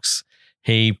Wilcox. Sure.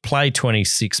 He played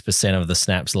 26% of the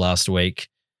snaps last week.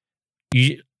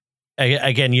 You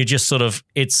just sort of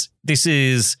this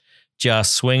is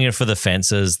just swinging for the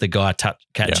fences. The guy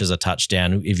catches a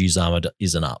touchdown if Uzama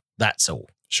isn't up. That's all.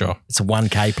 Sure. It's a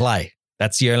 1K play.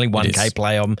 That's the only 1K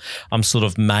play I'm sort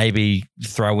of maybe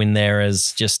throw in there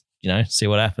as just, see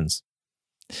what happens.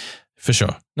 For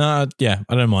sure. No, yeah,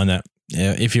 I don't mind that.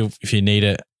 Yeah, if you need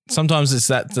it. Sometimes it's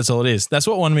that's all it is. That's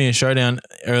what won me a showdown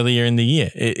earlier in the year.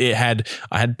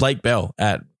 I had Blake Bell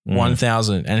at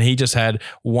 1,000 and he just had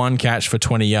one catch for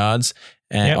 20 yards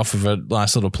and off of a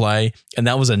nice little play. And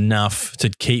that was enough to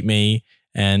keep me.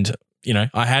 And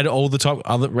I had all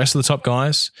the rest of the top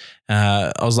guys.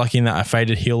 I was lucky in that I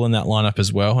faded Hill in that lineup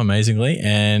as well, amazingly,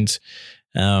 and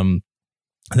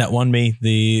that won me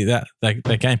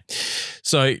that game.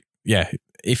 So yeah,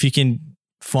 if you can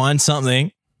find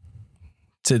something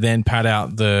to then pad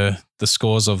out the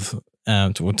scores of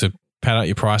to pad out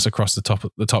your price across the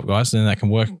top guys, then that can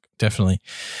work definitely.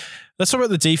 Let's talk about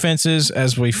the defenses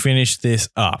as we finish this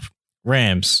up.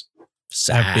 Rams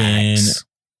have been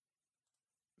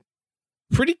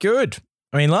pretty good.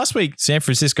 I mean, last week, San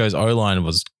Francisco's O-line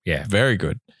was very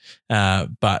good.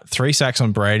 But 3 sacks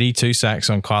on Brady, 2 sacks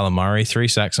on Kyler Murray, 3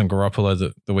 sacks on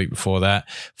Garoppolo the week before that,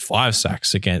 5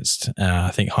 sacks against, I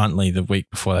think, Huntley the week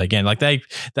before that. Again, like they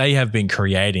have been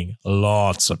creating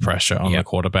lots of pressure on the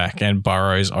quarterback, and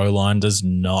Burrow's O-line does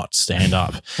not stand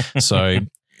up. So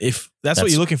if that's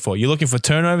what you're looking for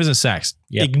turnovers and sacks,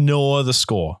 ignore the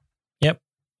score.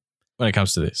 When it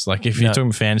comes to this, like if you're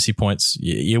talking fantasy points,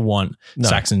 you want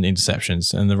sacks and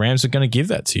interceptions, and the Rams are going to give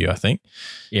that to you, I think.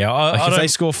 Yeah, if they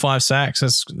score 5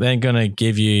 sacks, they're going to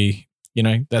give you,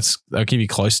 they'll give you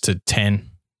close to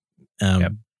 10.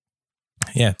 10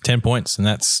 points, and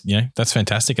that's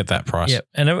fantastic at that price. Yeah,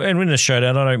 and in a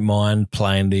showdown, I don't mind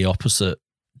playing the opposite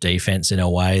defense in a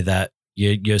way that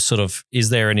you're sort of, is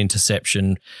there an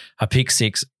interception, a pick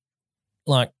six,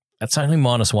 like. That's only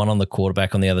 -1 on the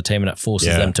quarterback on the other team, and it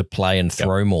forces them to play and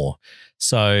throw more.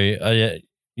 So, I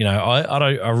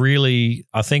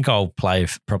think I'll play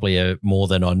probably more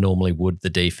than I normally would the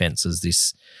defenses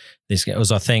this game.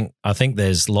 I think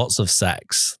there's lots of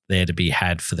sacks there to be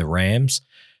had for the Rams.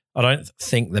 I don't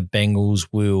think the Bengals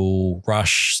will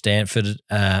rush Stanford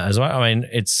as well. I mean,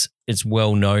 it's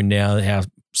well known now how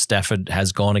Stafford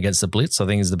has gone against the blitz. I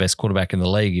think he's the best quarterback in the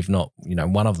league, if not,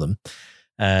 one of them.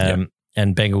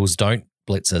 And Bengals don't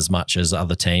blitz as much as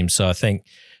other teams. So I think,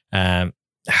 Bengals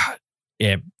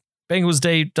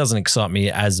D doesn't excite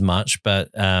me as much, but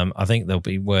I think they'll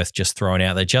be worth just throwing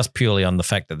out there just purely on the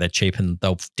fact that they're cheap and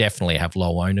they'll definitely have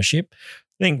low ownership.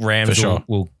 I think Rams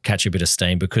will catch a bit of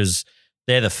steam because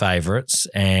they're the favourites,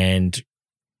 and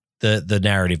the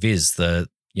narrative is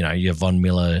your Von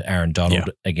Miller, Aaron Donald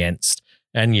against,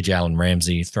 and your Jalen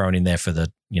Ramsey thrown in there for the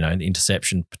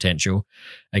interception potential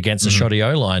against a shoddy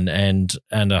O-line and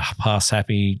a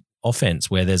pass-happy offense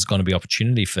where there's going to be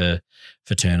opportunity for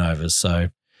turnovers. So,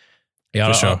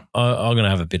 I'm going to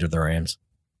have a bit of the Rams.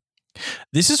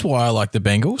 This is why I like the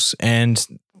Bengals, and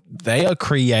they are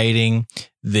creating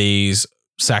these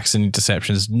sacks and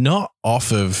interceptions not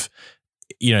off of,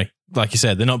 like you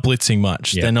said, they're not blitzing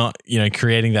much. They're not,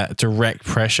 creating that direct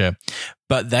pressure,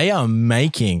 but they are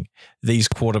making these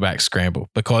quarterbacks scramble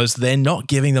because they're not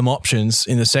giving them options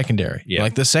in the secondary.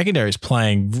 Like the secondary is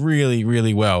playing really,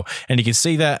 really well. And you can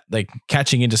see that like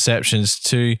catching interceptions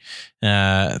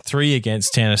 3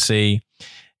 against Tennessee,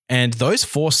 and those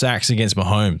 4 sacks against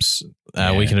Mahomes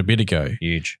a week and a bit ago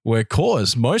were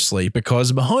caused mostly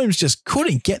because Mahomes just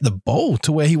couldn't get the ball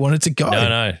to where he wanted to go.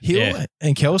 No. Hill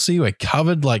and Kelsey were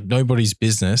covered like nobody's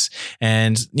business.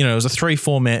 And, it was a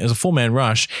 4-man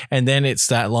rush. And then it's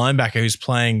that linebacker who's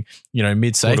playing,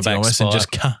 mid-safety almost and just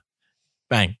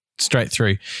bang, straight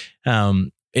through.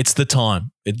 It's the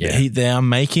time. They are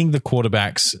making the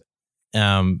quarterbacks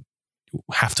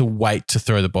have to wait to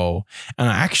throw the ball. And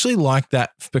I actually like that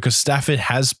because Stafford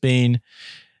has been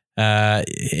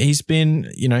he's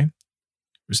been,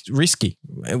 risky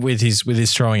with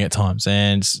his throwing at times.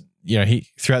 And, he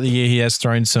throughout the year he has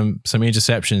thrown some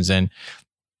interceptions. And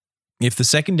if the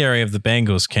secondary of the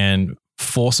Bengals can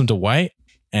force them to wait,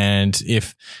 and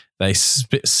if they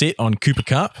sit on Cooper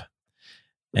Kupp,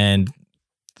 and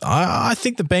I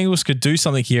think the Bengals could do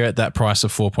something here at that price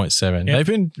of 4.7. They've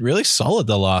been really solid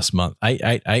the last month, 8,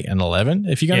 8, 8, and 11.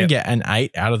 If you're going to get an 8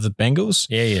 out of the Bengals,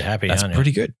 you're happy. That's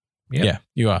pretty good. Yeah,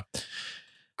 you are.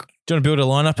 Do you want to build a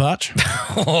lineup, Arch?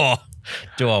 Oh,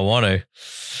 do I want to?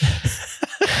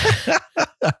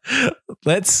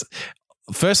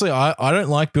 Firstly, I don't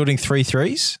like building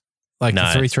 3-3s, like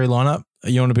No. the 3-3 lineup.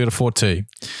 You want to build a 4-2.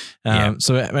 Yeah.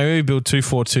 So maybe we build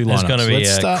 2-4-2 lineups. There's going to be Let's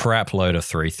a start- crap load of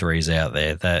 3-3s out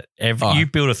there that you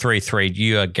build a 3-3,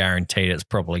 you are guaranteed it's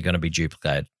probably going to be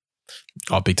duplicated.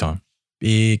 Oh, big time.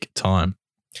 Big time.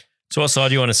 So what side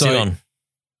do you want to sit on?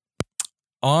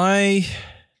 I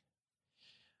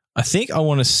think I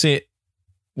want to sit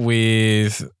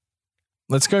with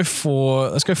let's go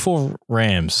for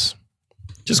Rams.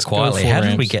 Just Let's go quietly, for how did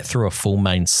Rams. we get through a full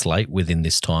main slate within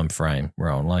this time frame,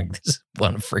 Ron? Like this is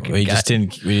one freaking We game.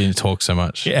 we didn't talk so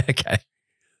much. Yeah, okay.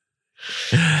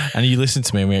 And you listened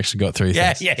to me and we actually got through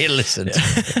Yeah, things. yeah, listen.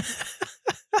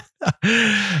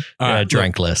 All right,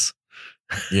 Drank less.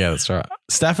 look, yeah, that's right.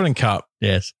 Stafford and Cup.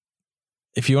 Yes.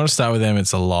 If you want to start with them,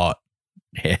 it's a lot,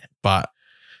 Yeah. but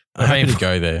I'm I happy mean, to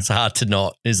go there. It's hard to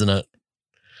not, isn't it?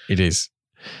 It is.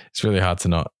 It's really hard to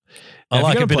not. I Now, if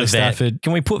like you're a gonna bit play of Van. Stafford,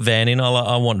 Can we put Van in?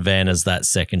 I want Van as that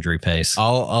secondary piece.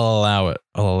 I'll allow it.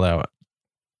 I'll allow it.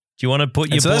 Do you want to put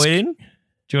your And so boy in?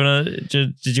 Do you want to?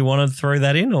 Did you want to throw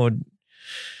that in, or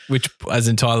Which, as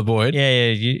in Tyler Boyd,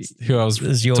 yeah, who I was this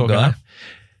is your talking guy. about.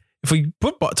 If we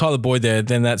put Tyler Boyd there,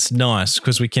 then that's nice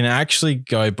because we can actually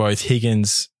go both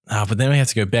Higgins. But then we have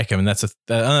to go Beckham, and that's a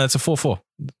 4-4,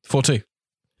 4-2.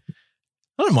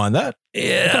 I don't mind that.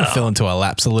 It kind of Yeah, fell into our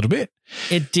laps a little bit,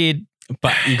 it did.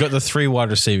 but you got the 3 wide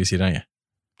receivers here, don't you?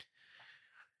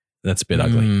 That's a bit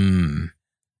ugly. Mm.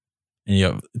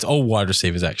 And it's all wide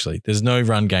receivers actually. There's no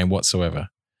run game whatsoever.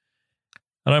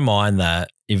 I don't mind that.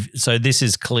 So this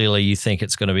is clearly you think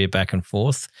it's going to be a back and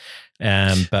forth,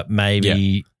 but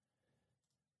maybe.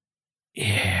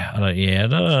 Yeah, I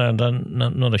don't.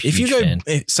 Not a huge If you go, fan.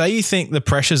 say you think the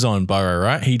pressure's on Burrow,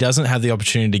 right? He doesn't have the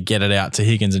opportunity to get it out to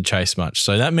Higgins and Chase much.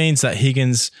 So that means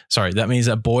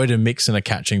that Boyd and Mixon are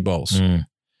catching balls. Mm.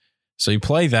 So you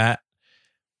play that.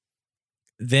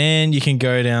 Then you can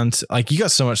go down to, like, you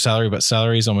got so much salary, but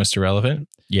salary is almost irrelevant.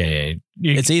 Yeah.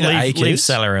 It's either leave Akers.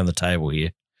 salary on the table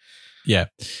here. Yeah.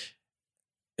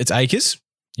 It's Akers.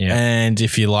 Yeah. And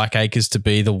if you like Akers to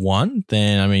be the one,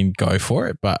 then, I mean, go for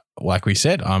it. But like we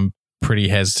said, I'm pretty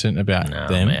hesitant about No,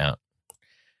 them. I'm out.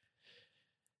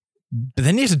 But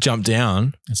then you have to jump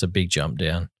down It's a big jump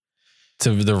down.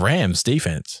 to the Rams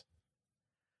defense.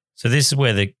 So this is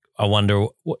where I wonder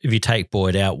if you take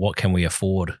Boyd out, what can we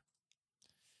afford?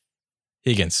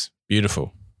 Higgins.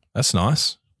 Beautiful. That's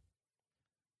nice.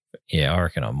 Yeah, I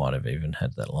reckon I might have even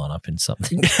had that line up in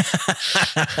something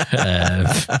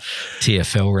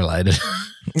TFL related.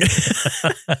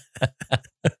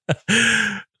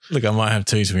 Look, I might have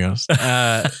 2 to be honest. Look,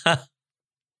 I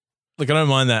don't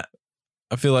mind that.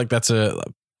 I feel like but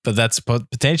that's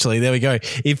potentially, there we go.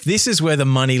 If this is where the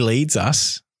money leads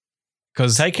us,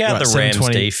 because Take out the Rams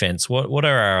defense. What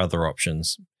are our other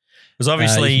options? Because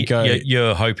obviously you can go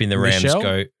you're hoping the Rams Michelle?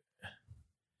 go.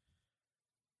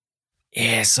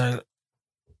 Yeah, so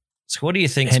what do you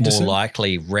think is Henderson? more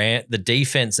likely? The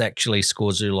defense actually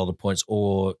scores a lot of points,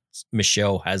 or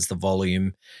Michelle has the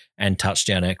volume and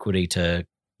touchdown equity to,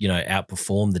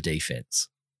 outperform the defense?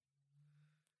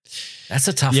 That's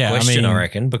a tough question, I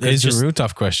reckon. Because it's a real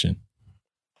tough question.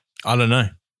 I don't know.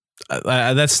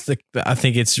 I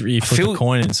think it's you flip a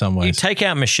coin in some you ways. take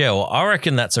out Michelle, I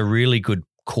reckon that's a really good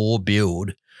core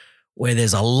build where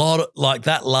there's a lot of, like,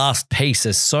 that last piece.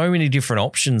 There's so many different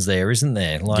options there, isn't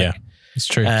there? Like, Yeah, it's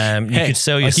true. You could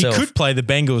sell yourself. You could play the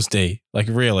Bengals D, like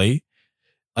really.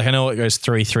 Like I know it goes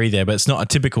 3-3 there, but it's not a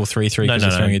typical 3-3 because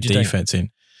you're throwing a defense in.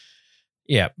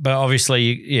 Yeah, but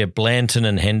obviously, Blanton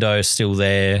and Hendo are still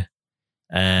there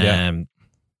as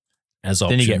options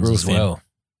Then you get Ruth as well.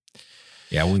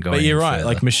 Yeah, I wouldn't go. But you're right. further.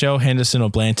 Like Michelle, Henderson, or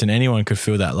Blanton, anyone could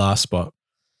fill that last spot.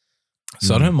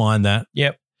 So I don't mind that.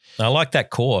 Yep, I like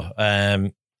that core.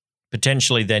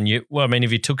 Potentially, then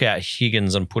if you took out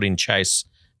Higgins and put in Chase,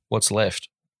 what's left?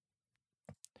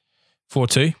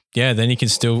 4-2. Yeah, then you can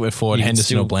still afford You can Henderson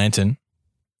still- or Blanton.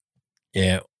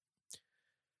 Yeah.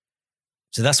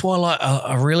 So that's why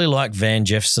I really like Van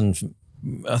Jefferson.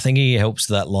 I think he helps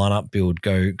that lineup build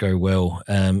go well.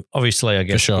 Obviously, I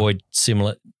guess sure. Boyd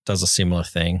does a similar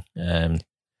thing.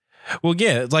 Well,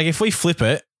 yeah, like if we flip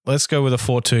it, let's go with a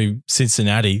 4-2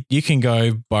 Cincinnati. You can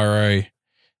go Burrow.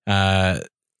 Let's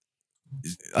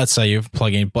say you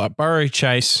plug in Burrow,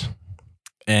 Chase,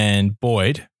 and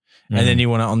Boyd. And then you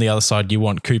want on the other side, you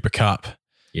want Cooper Kupp.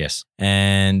 Yes.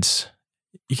 And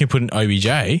you can put an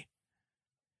OBJ.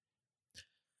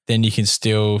 Then you can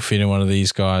still fit in one of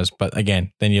these guys. But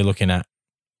again, then you're looking at,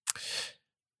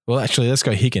 well, actually, let's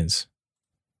go Higgins.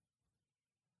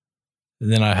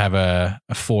 Then I have a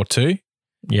 4-2.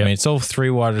 Yeah. I mean, it's all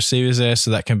 3 wide receivers there,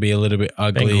 so that can be a little bit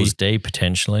ugly. Bengals D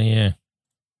potentially, yeah.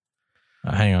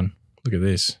 Hang on. Look at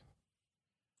this.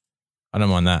 I don't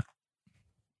mind that.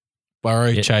 Burrow,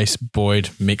 Yep. Chase, Boyd,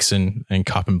 Mixon, and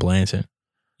Cup and Blanton.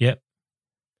 Yep.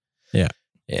 Yeah.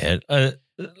 Yeah.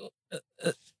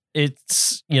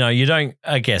 It's,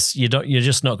 you're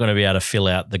just not going to be able to fill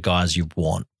out the guys you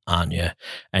want, aren't you?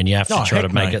 And you have to try to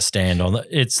make it stand on.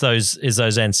 It's those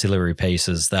ancillary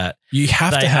pieces that you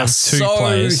have to have 2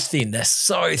 players. Thin. They're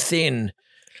so thin.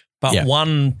 But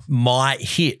one might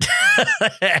hit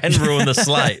and ruin the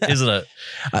slate, isn't it?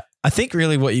 I think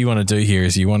really what you want to do here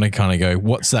is you want to kind of go,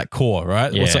 what's that core,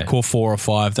 right? Yeah. What's that core 4 or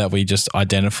 5 that we just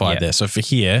identified there? So for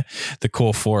here, the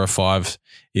core 4 or 5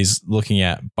 is looking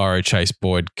at Burrow, Chase,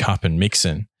 Boyd, Cup, and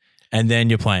Mixon. And then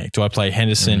you're playing, do I play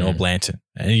Henderson or Blanton?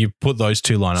 And you put those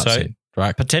 2 lineups in,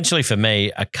 right? Potentially for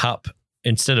me, a Cup,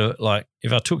 instead of like,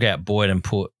 if I took out Boyd and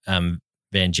put Van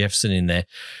Jefferson in there,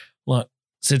 like,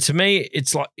 so to me,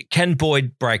 it's like, can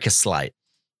Boyd break a slate?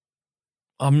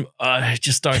 I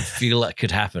just don't feel that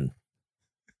could happen.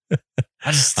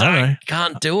 I just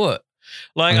can't do it.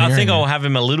 Like, I think I'll have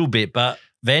him a little bit, but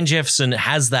Van Jefferson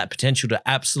has that potential to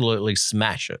absolutely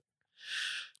smash it.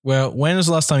 Well, when was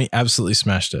the last time he absolutely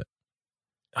smashed it?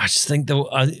 I just think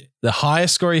the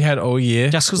highest score he had all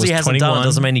year. Just because he hasn't 21. Done it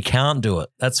doesn't mean he can't do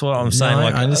it. That's what I'm saying. No,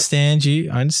 I understand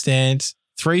you. I understand.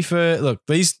 3 for, look,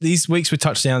 these weeks with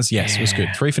touchdowns, yes, it was good.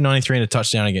 3 for 93 and a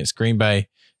touchdown against Green Bay.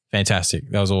 Fantastic.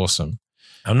 That was awesome.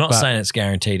 I'm not saying it's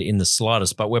guaranteed in the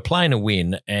slightest, but we're playing a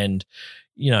win and,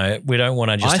 we don't want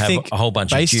to just have a whole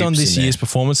bunch of dupes. Based on this year's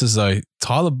performances, though,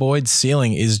 Tyler Boyd's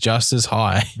ceiling is just as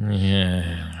high.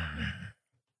 Yeah.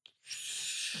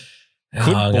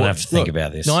 I'm going to have to think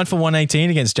about this. 9 for 118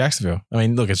 against Jacksonville. I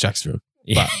mean, look, it's Jacksonville.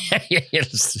 But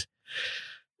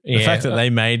the fact that they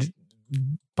made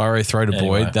Burrow throw to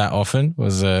Boyd that often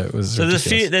was so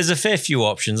there's a fair few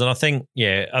options, and I think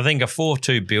a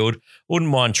 4-2 build.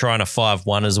 Wouldn't mind trying a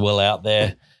 5-1 as well out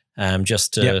there,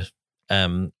 just to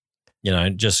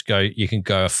just go. You can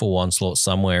go a full onslaught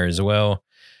somewhere as well.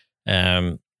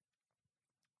 But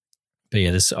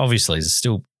yeah, there's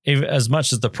still, as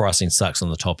much as the pricing sucks on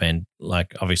the top end,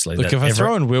 like obviously. Look, if I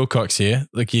throw in Wilcox here,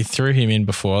 look, you threw him in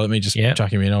before. Let me just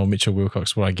chuck him in. Oh, Mitchell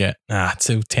Wilcox, what I get?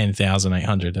 Till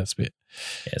 10,800. That's a bit.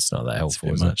 Yeah, it's not that helpful.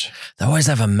 It's a bit much. They always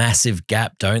have a massive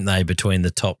gap, don't they, between the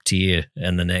top tier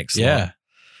and the next? Yeah.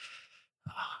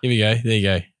 Here we go. There you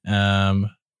go.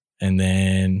 And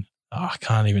then I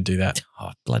can't even do that.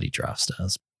 Oh, bloody draft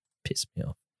stars piss me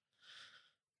off.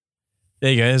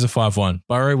 There you go. There's a 5-1.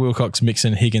 Burrow, Wilcox,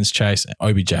 Mixon, Higgins, Chase,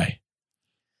 OBJ.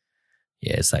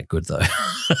 Yeah, is that good though?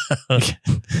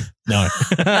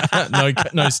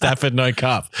 no Stafford, no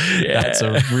Cup. Yeah. That's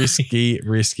a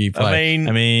risky play.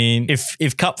 I mean,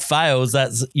 if Cup fails,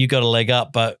 that's you got a leg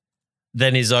up. But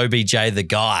then is OBJ the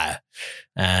guy?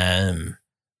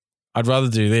 I'd rather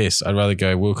do this. I'd rather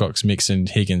go Wilcox, Mixon,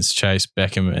 Higgins, Chase,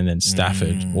 Beckham, and then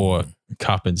Stafford or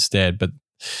Cup instead. But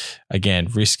again,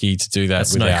 risky to do that.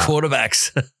 That's without no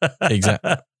quarterbacks.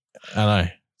 Exactly. I know.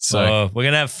 So we're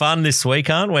gonna have fun this week,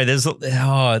 aren't we? It's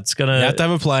gonna. You have to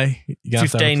have a play.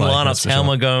 15 lineups. How am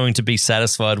I going to be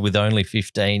satisfied with only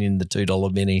 15 in the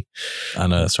 $2 mini? I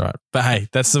know that's right, but hey,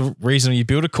 that's the reason you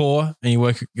build a core and you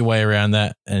work your way around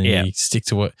that, and you stick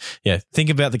to what. Yeah, think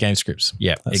about the game scripts.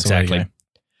 Yeah, that's exactly.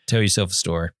 Tell yourself a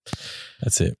story.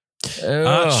 That's it.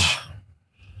 Arch,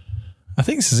 I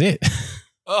think this is it.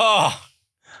 Oh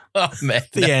man,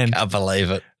 the end. I can't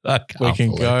believe it. We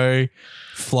can go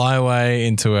fly away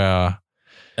into our,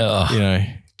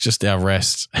 just our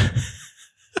rest.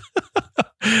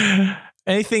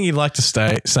 Anything you'd like to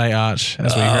say, Arch,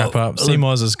 as we wrap up?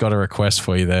 CMOS has got a request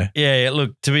for you there. Yeah,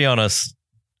 look, to be honest,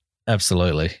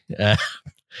 absolutely.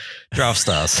 Draft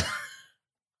stars.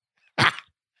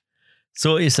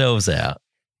 Sort yourselves out.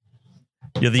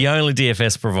 You're the only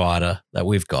DFS provider that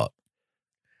we've got.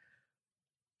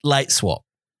 Late swap.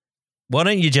 Why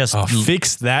don't you just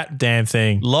fix that damn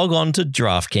thing? Log on to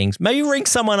DraftKings. Maybe ring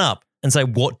someone up and say,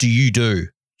 what do you do?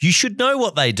 You should know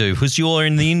what they do because you're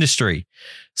in the industry.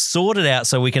 Sort it out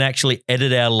so we can actually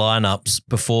edit our lineups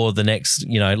before the next,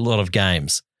 lot of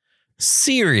games.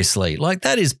 Seriously, like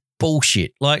that is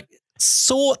bullshit. Like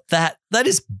sort that. That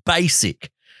is basic.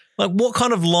 Like what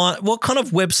kind of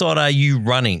website are you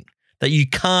running that you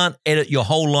can't edit your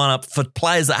whole lineup for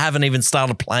players that haven't even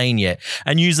started playing yet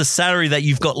and use the salary that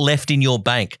you've got left in your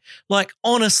bank? Like,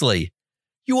 honestly,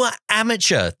 you are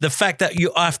amateur. The fact that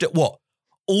you have to,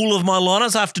 all of my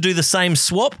lineups have to do the same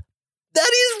swap?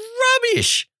 That is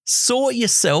rubbish. Sort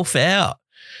yourself out.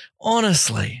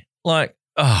 Honestly, like,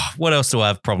 what else do I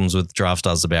have problems with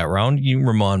DraftStars about, Rowan? You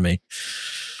remind me.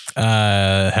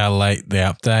 How late the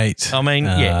update. I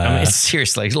mean,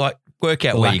 seriously, like work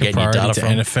out where you get your data from.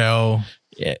 NFL.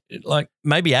 Yeah, like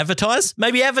maybe advertise.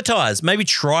 Maybe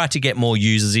try to get more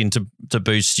users in to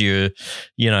boost your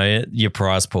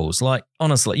prize pools. Like,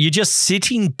 honestly, you're just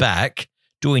sitting back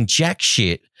doing jack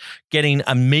shit, getting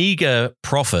a meager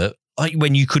profit, like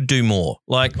when you could do more.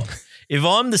 Like, if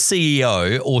I'm the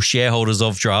CEO or shareholders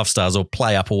of DraftStars or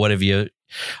PlayUp or whatever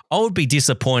I would be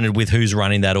disappointed with who's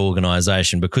running that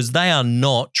organization, because they are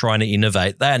not trying to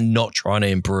innovate. They are not trying to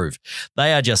improve.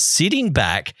 They are just sitting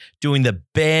back doing the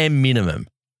bare minimum.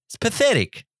 It's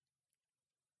pathetic.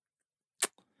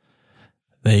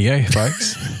 There you go,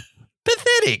 folks.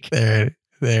 Pathetic. There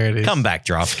it is. Come back,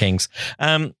 DraftKings.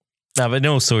 No, but in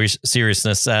all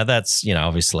seriousness, that's,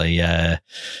 obviously.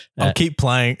 I'll keep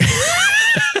playing.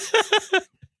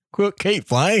 We'll keep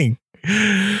playing.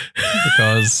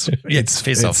 Because it's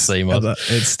piss off, Seymour.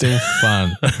 It's still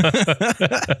fun.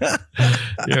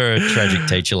 You're a tragic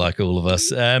teacher like all of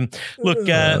us. Look,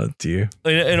 dear.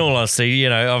 In all honesty,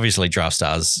 obviously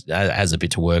DraftStars has a bit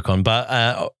to work on,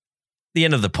 but the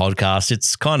end of the podcast,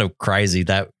 it's kind of crazy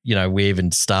that, we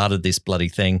even started this bloody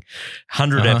thing.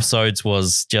 100 episodes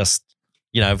was just,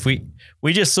 if we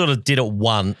just sort of did it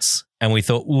once and we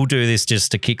thought we'll do this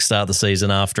just to kickstart the season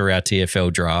after our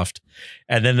TFL draft.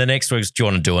 And then the next week's, do you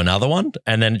want to do another one?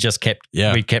 And then it just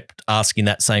we kept asking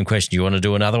that same question. Do you want to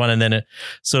do another one? And then it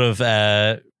sort of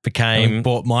became. We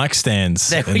bought mic stands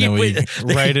then we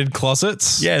raided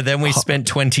closets. Yeah. Then we spent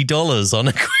 $20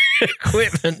 on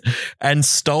equipment and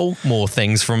stole more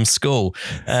things from school.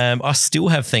 I still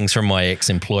have things from my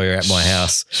ex-employer at my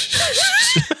house.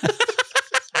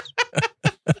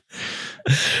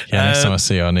 Yeah, next time I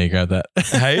see you, I need to grab that.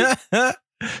 Hey?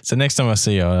 So next time I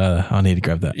see you, I need to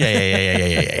grab that.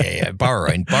 Yeah.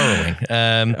 Borrowing.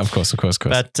 Of course.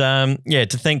 But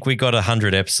to think we got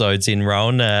 100 episodes in,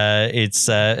 Rowan,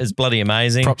 it's bloody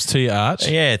amazing. Props to you, Arch.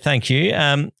 Yeah, thank you.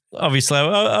 Obviously,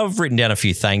 I've written down a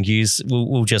few thank yous.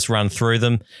 We'll just run through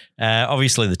them.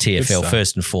 Obviously, the TFL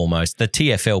first and foremost, the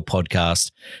TFL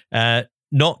podcast.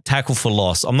 Not Tackle for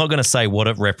Loss. I'm not going to say what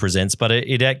it represents, but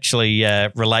it actually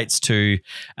relates to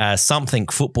Something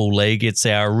Football League. It's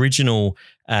our original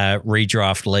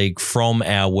redraft league from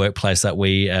our workplace that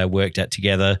we worked at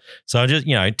together. So just,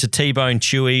 to T-Bone,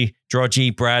 Chewy,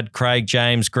 Drodgy, Brad, Craig,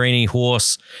 James, Greeny,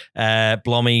 Horse,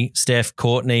 Blommy, Steph,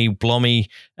 Courtney, Blommy,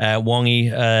 Wongy,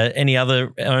 any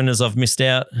other owners I've missed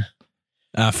out?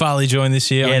 Farley joined this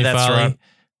year. Yeah, that's Farley. right.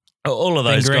 All of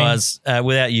those guys,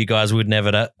 without you guys, would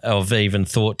never have even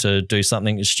thought to do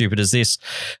something as stupid as this.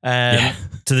 To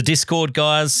the Discord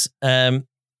guys,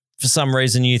 for some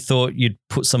reason you thought you'd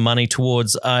put some money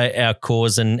towards our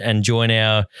cause and join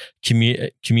our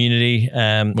community.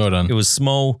 Well done. It was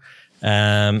small.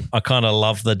 I kind of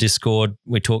love the Discord.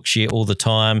 We talk shit all the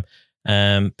time.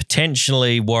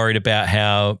 Potentially worried about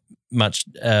how much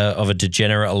of a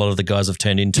degenerate a lot of the guys have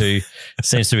turned into.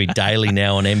 Seems to be daily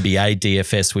now on NBA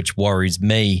DFS, which worries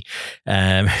me.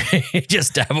 It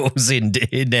just dabbles in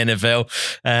NFL.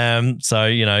 So,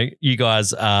 you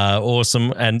guys are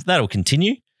awesome, and that'll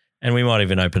continue. And we might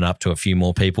even open up to a few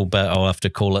more people, but I'll have to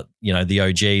call it, the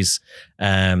OGs.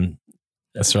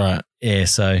 That's right. Yeah,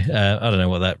 so I don't know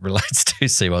what that relates to.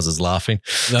 Seawas is laughing.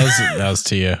 That was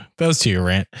to you. That was to your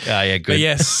rant. Oh, yeah, good. But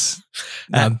yes,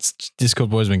 Discord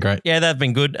boys have been great. Yeah, they've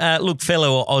been good. Look,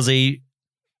 fellow Aussie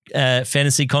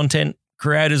fantasy content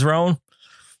creators, Rowan.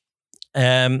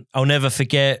 I'll never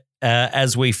forget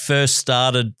as we first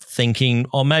started thinking,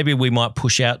 maybe we might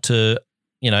push out to,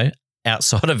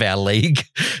 outside of our league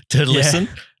to listen.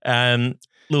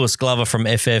 Lewis Glover from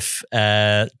FF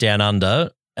Down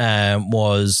Under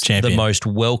was Champion. The most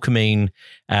welcoming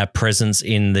presence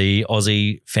in the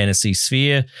Aussie fantasy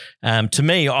sphere. To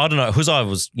me, I don't know, because I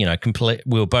was, we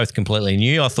were both completely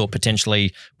new. I thought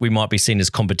potentially we might be seen as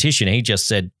competition. He just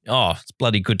said, it's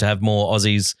bloody good to have more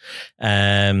Aussies,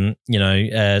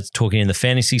 talking in the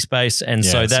fantasy space. And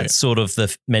so that's sort of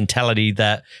the mentality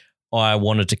that I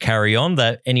wanted to carry on,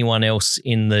 that anyone else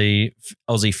in the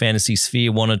Aussie fantasy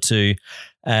sphere wanted to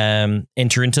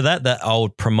enter into that I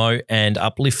would promote and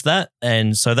uplift that.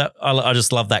 And so that I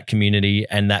just love that community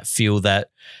and that feel that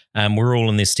we're all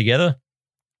in this together.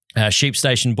 Sheep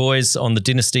Station boys on the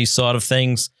Dynasty side of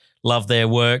things, love their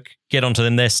work. Get onto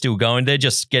them. They're still going. They're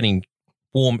just getting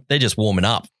warm. They're just warming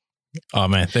up. Oh,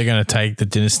 man, they're going to take the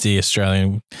Dynasty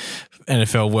Australian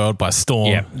NFL world by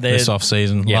storm this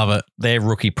offseason. Love it. They're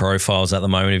rookie profiles at the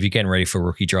moment. If you're getting ready for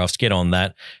rookie drafts, get on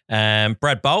that.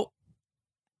 Brad Bolt,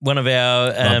 one of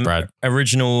our Brad.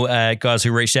 original guys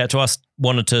who reached out to us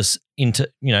wanted us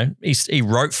he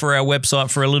wrote for our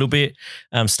website for a little bit,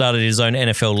 started his own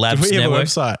NFL Labs Do we have network. a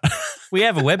website? We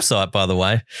have a website, by the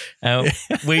way.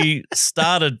 We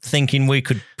started thinking we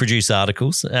could produce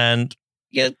articles, and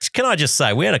yeah, can I just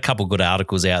say we had a couple good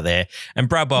articles out there, and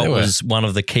Brad Bolt was one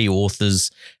of the key authors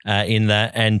in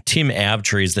that, and Tim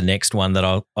Albtree is the next one that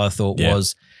I thought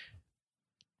was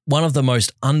one of the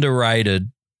most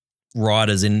underrated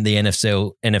writers in the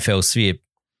NFL sphere.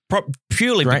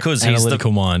 Purely Great because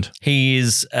analytical mind. He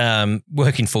is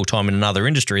working full time in another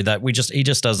industry that he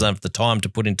just doesn't have the time to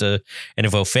put into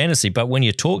NFL fantasy. But when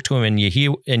you talk to him and you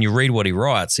hear and you read what he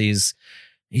writes, he's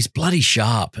bloody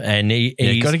sharp, and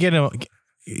he's got to get him.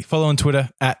 Follow on Twitter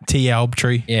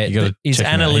 @TAlbtree. Yeah, you got his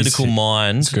analytical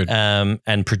mind good.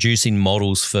 And producing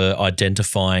models for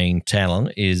identifying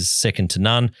talent is second to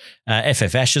none.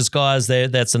 FF Ashes guys,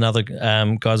 that's another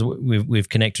guys we've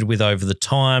connected with over the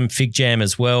time. Fig Jam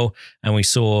as well, and we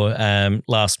saw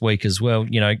last week as well.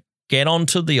 Get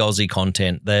onto the Aussie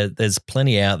content. There's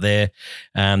plenty out there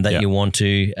that you want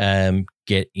to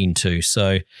get into.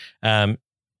 So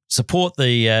support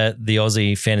the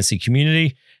Aussie fantasy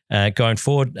community. Going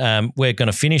forward, we're going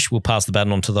to finish. We'll pass the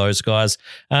baton on to those guys.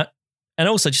 And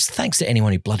also just thanks to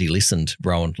anyone who bloody listened,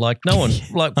 Rowan. Like no one,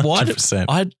 like why did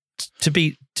 100%. to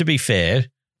be fair,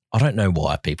 I don't know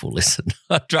why people listen.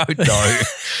 I don't know.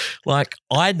 Like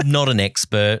I'm not an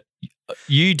expert.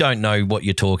 You don't know what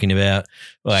you're talking about.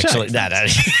 Well, actually, no.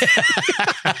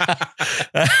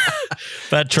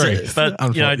 But true. But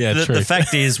the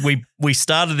fact is, we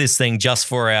started this thing just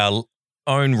for our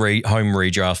own home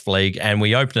redraft league, and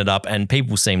we open it up, and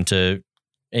people seem to,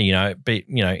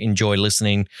 enjoy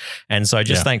listening. And so,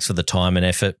 just thanks for the time and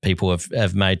effort people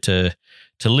have made to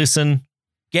listen.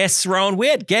 Guests, Rowan, we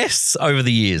had guests over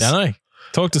the years. I know.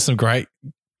 Talk to some great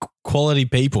quality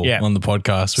people on the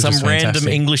podcast. Which some random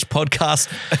English podcast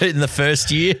in the first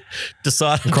year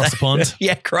decided across the pond.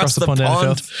 Yeah, across the pond.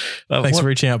 Thanks for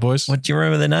reaching out, boys. What do you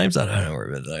remember their names? I don't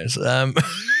remember those.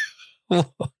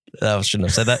 I shouldn't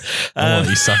have said that. I want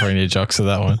you suffering your jocks for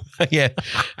that one. Yeah.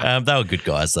 They were good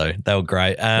guys, though. They were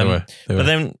great. They were. But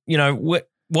then,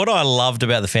 what I loved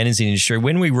about the fantasy industry,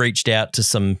 when we reached out to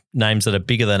some names that are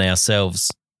bigger than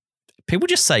ourselves, people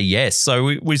just say yes. So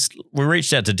we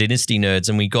reached out to Dynasty Nerds,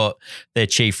 and we got their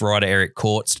chief writer, Eric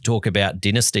Courts, to talk about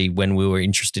Dynasty when we were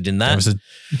interested in that.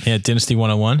 Dynasty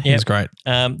 101. He was great.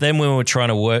 Then when we were trying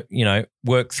to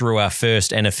work through our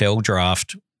first NFL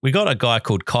draft, we got a guy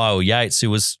called Kyle Yates who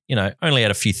was, only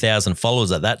had a few thousand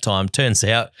followers at that time. Turns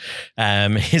out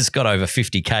he's got over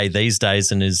 50K these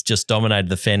days and has just dominated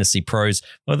the Fantasy Pros.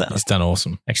 Well, he's done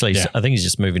awesome. Actually, I think he's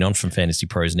just moving on from Fantasy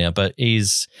Pros now. But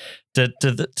he's to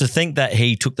think that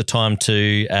he took the time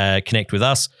to connect with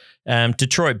us.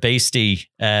 Detroit Beastie,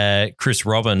 Chris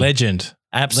Robin. Legend.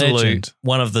 Absolute.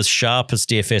 One of the sharpest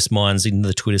DFS minds in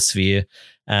the Twitter sphere.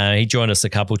 He joined us a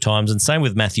couple of times, and same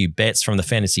with Matthew Betts from the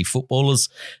Fantasy Footballers.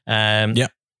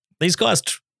 These guys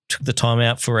took the time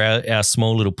out for our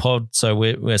small little pod, so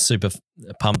we're super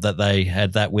pumped that they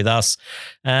had that with us.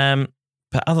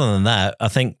 But other than that, I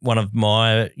think one of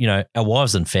my, our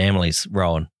wives and families,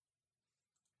 Rowan.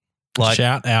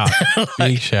 Shout out.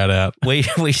 Big shout out. We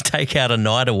take out a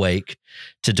night a week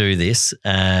to do this.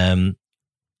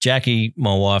 Jackie,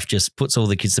 my wife, just puts all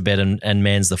the kids to bed and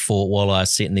mans the fort while I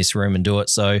sit in this room and do it.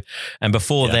 So, and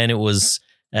before then it was,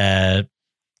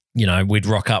 we'd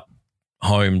rock up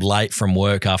home late from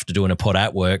work after doing a pod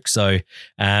at work. So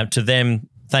to them,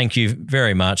 thank you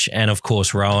very much. And of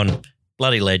course, Rowan,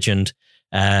 bloody legend,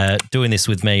 doing this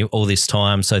with me all this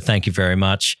time. So thank you very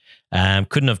much.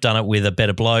 Couldn't have done it with a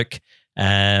better bloke.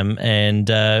 And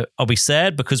I'll be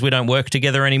sad because we don't work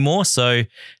together anymore. So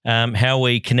how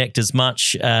we connect as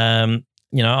much, I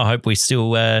hope we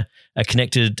still are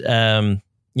connected,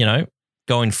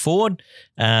 going forward.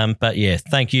 But yeah,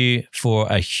 thank you for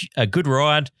a good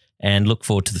ride and look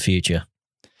forward to the future.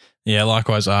 Yeah,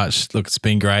 likewise, Arch. Look, it's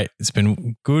been great. It's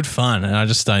been good fun. And I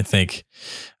just don't think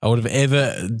I would have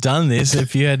ever done this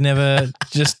if you had never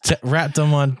just rapped on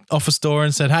my office door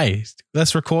and said, hey,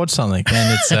 let's record something.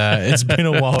 And it's been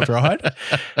a wild ride.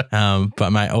 But,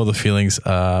 mate, all the feelings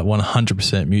are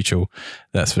 100% mutual.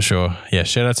 That's for sure. Yeah,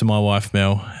 shout out to my wife,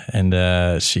 Mel.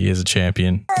 And she is a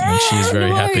champion. And she is very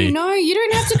happy. No, you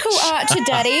don't have to call Arch a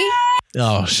daddy.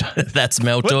 Oh, that's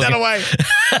Mel talking. Put that away.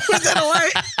 Put that away.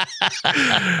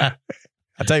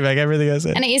 I take back everything I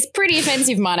said. And it is pretty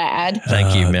offensive, might I add.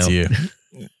 Thank you, Mel. You.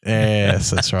 Yes,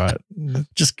 that's right.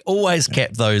 Just always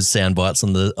kept those sound bites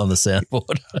on the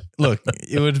soundboard. Look,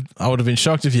 I would have been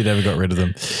shocked if you'd ever got rid of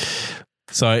them.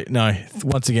 So, no,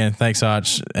 once again, thanks,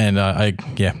 Arch. And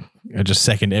I just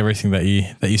second everything that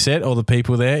you said. All the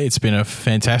people there, it's been a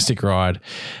fantastic ride.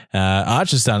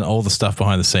 Arch has done all the stuff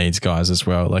behind the scenes, guys, as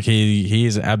well. Like he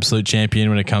is an absolute champion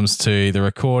when it comes to the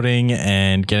recording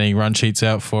and getting run sheets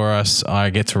out for us. I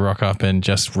get to rock up and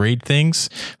just read things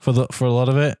for a lot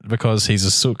of it because he's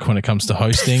a sook when it comes to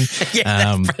hosting.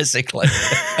 Yeah, basically.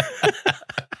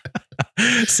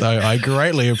 So I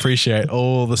greatly appreciate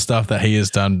all the stuff that he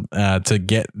has done to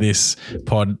get this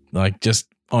pod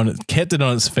kept it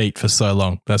on its feet for so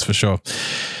long. That's for sure,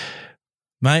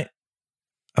 mate.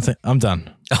 I think I'm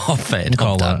done. Oh man,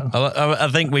 I'm done. I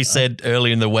think we said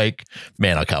earlier in the week,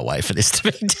 man, I can't wait for this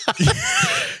to be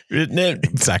done.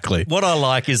 Exactly. What I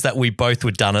like is that we both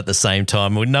were done at the same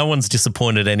time. No one's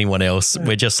disappointed anyone else.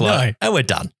 We're just like, oh, we're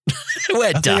done.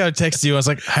 We're done. I think I texted you. I was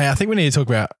like, hey, I think we need to talk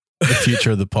about the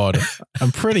future of the pod.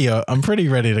 I'm pretty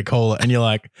ready to call it. And you're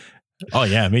like, oh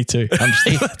yeah, me too. I'm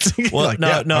just well, like, no.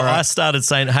 right. I started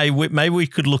saying, hey, maybe we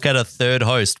could look at a third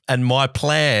host. And my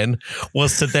plan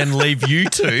was to then leave you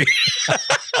two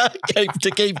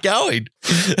to keep going.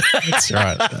 That's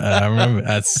right. I remember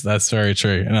that's very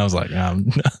true. And I was like, no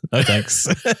thanks.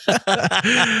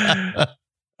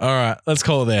 All right, let's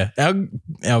call it there.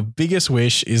 Our biggest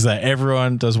wish is that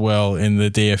everyone does well in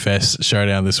the DFS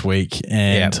showdown this week,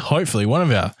 and hopefully one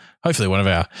of our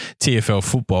TFL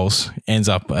footballs ends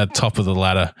up at top of the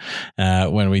ladder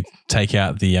when we take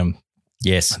out the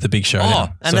big showdown.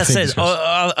 Oh, and that says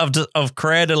I've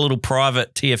created a little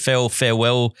private TFL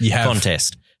farewell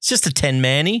contest. It's just a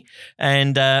 10-manny,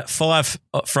 and 5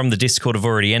 from the Discord have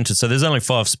already entered. So there's only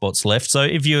 5 spots left. So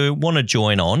if you want to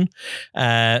join on,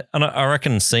 and I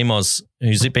reckon Seamoz,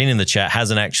 who's been in the chat,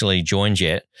 hasn't actually joined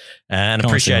yet, and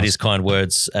appreciate his kind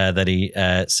words that he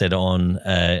said on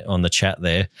the chat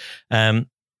there.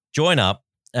 Join up.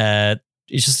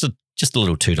 It's just a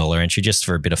little $2 entry just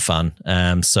for a bit of fun.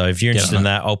 So if you're interested in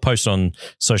that, I'll post on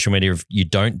social media if you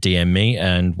don't DM me,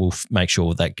 and we'll make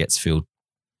sure that gets filled.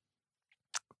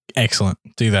 Excellent.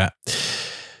 Do that.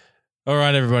 All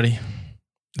right, everybody.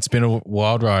 It's been a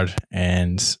wild ride.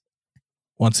 And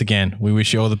once again, we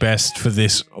wish you all the best for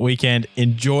this weekend.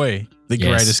 Enjoy the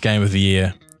greatest game of the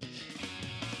year.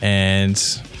 And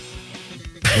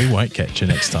we won't catch you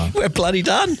next time. We're bloody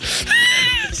done.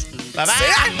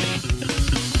 Bye-bye.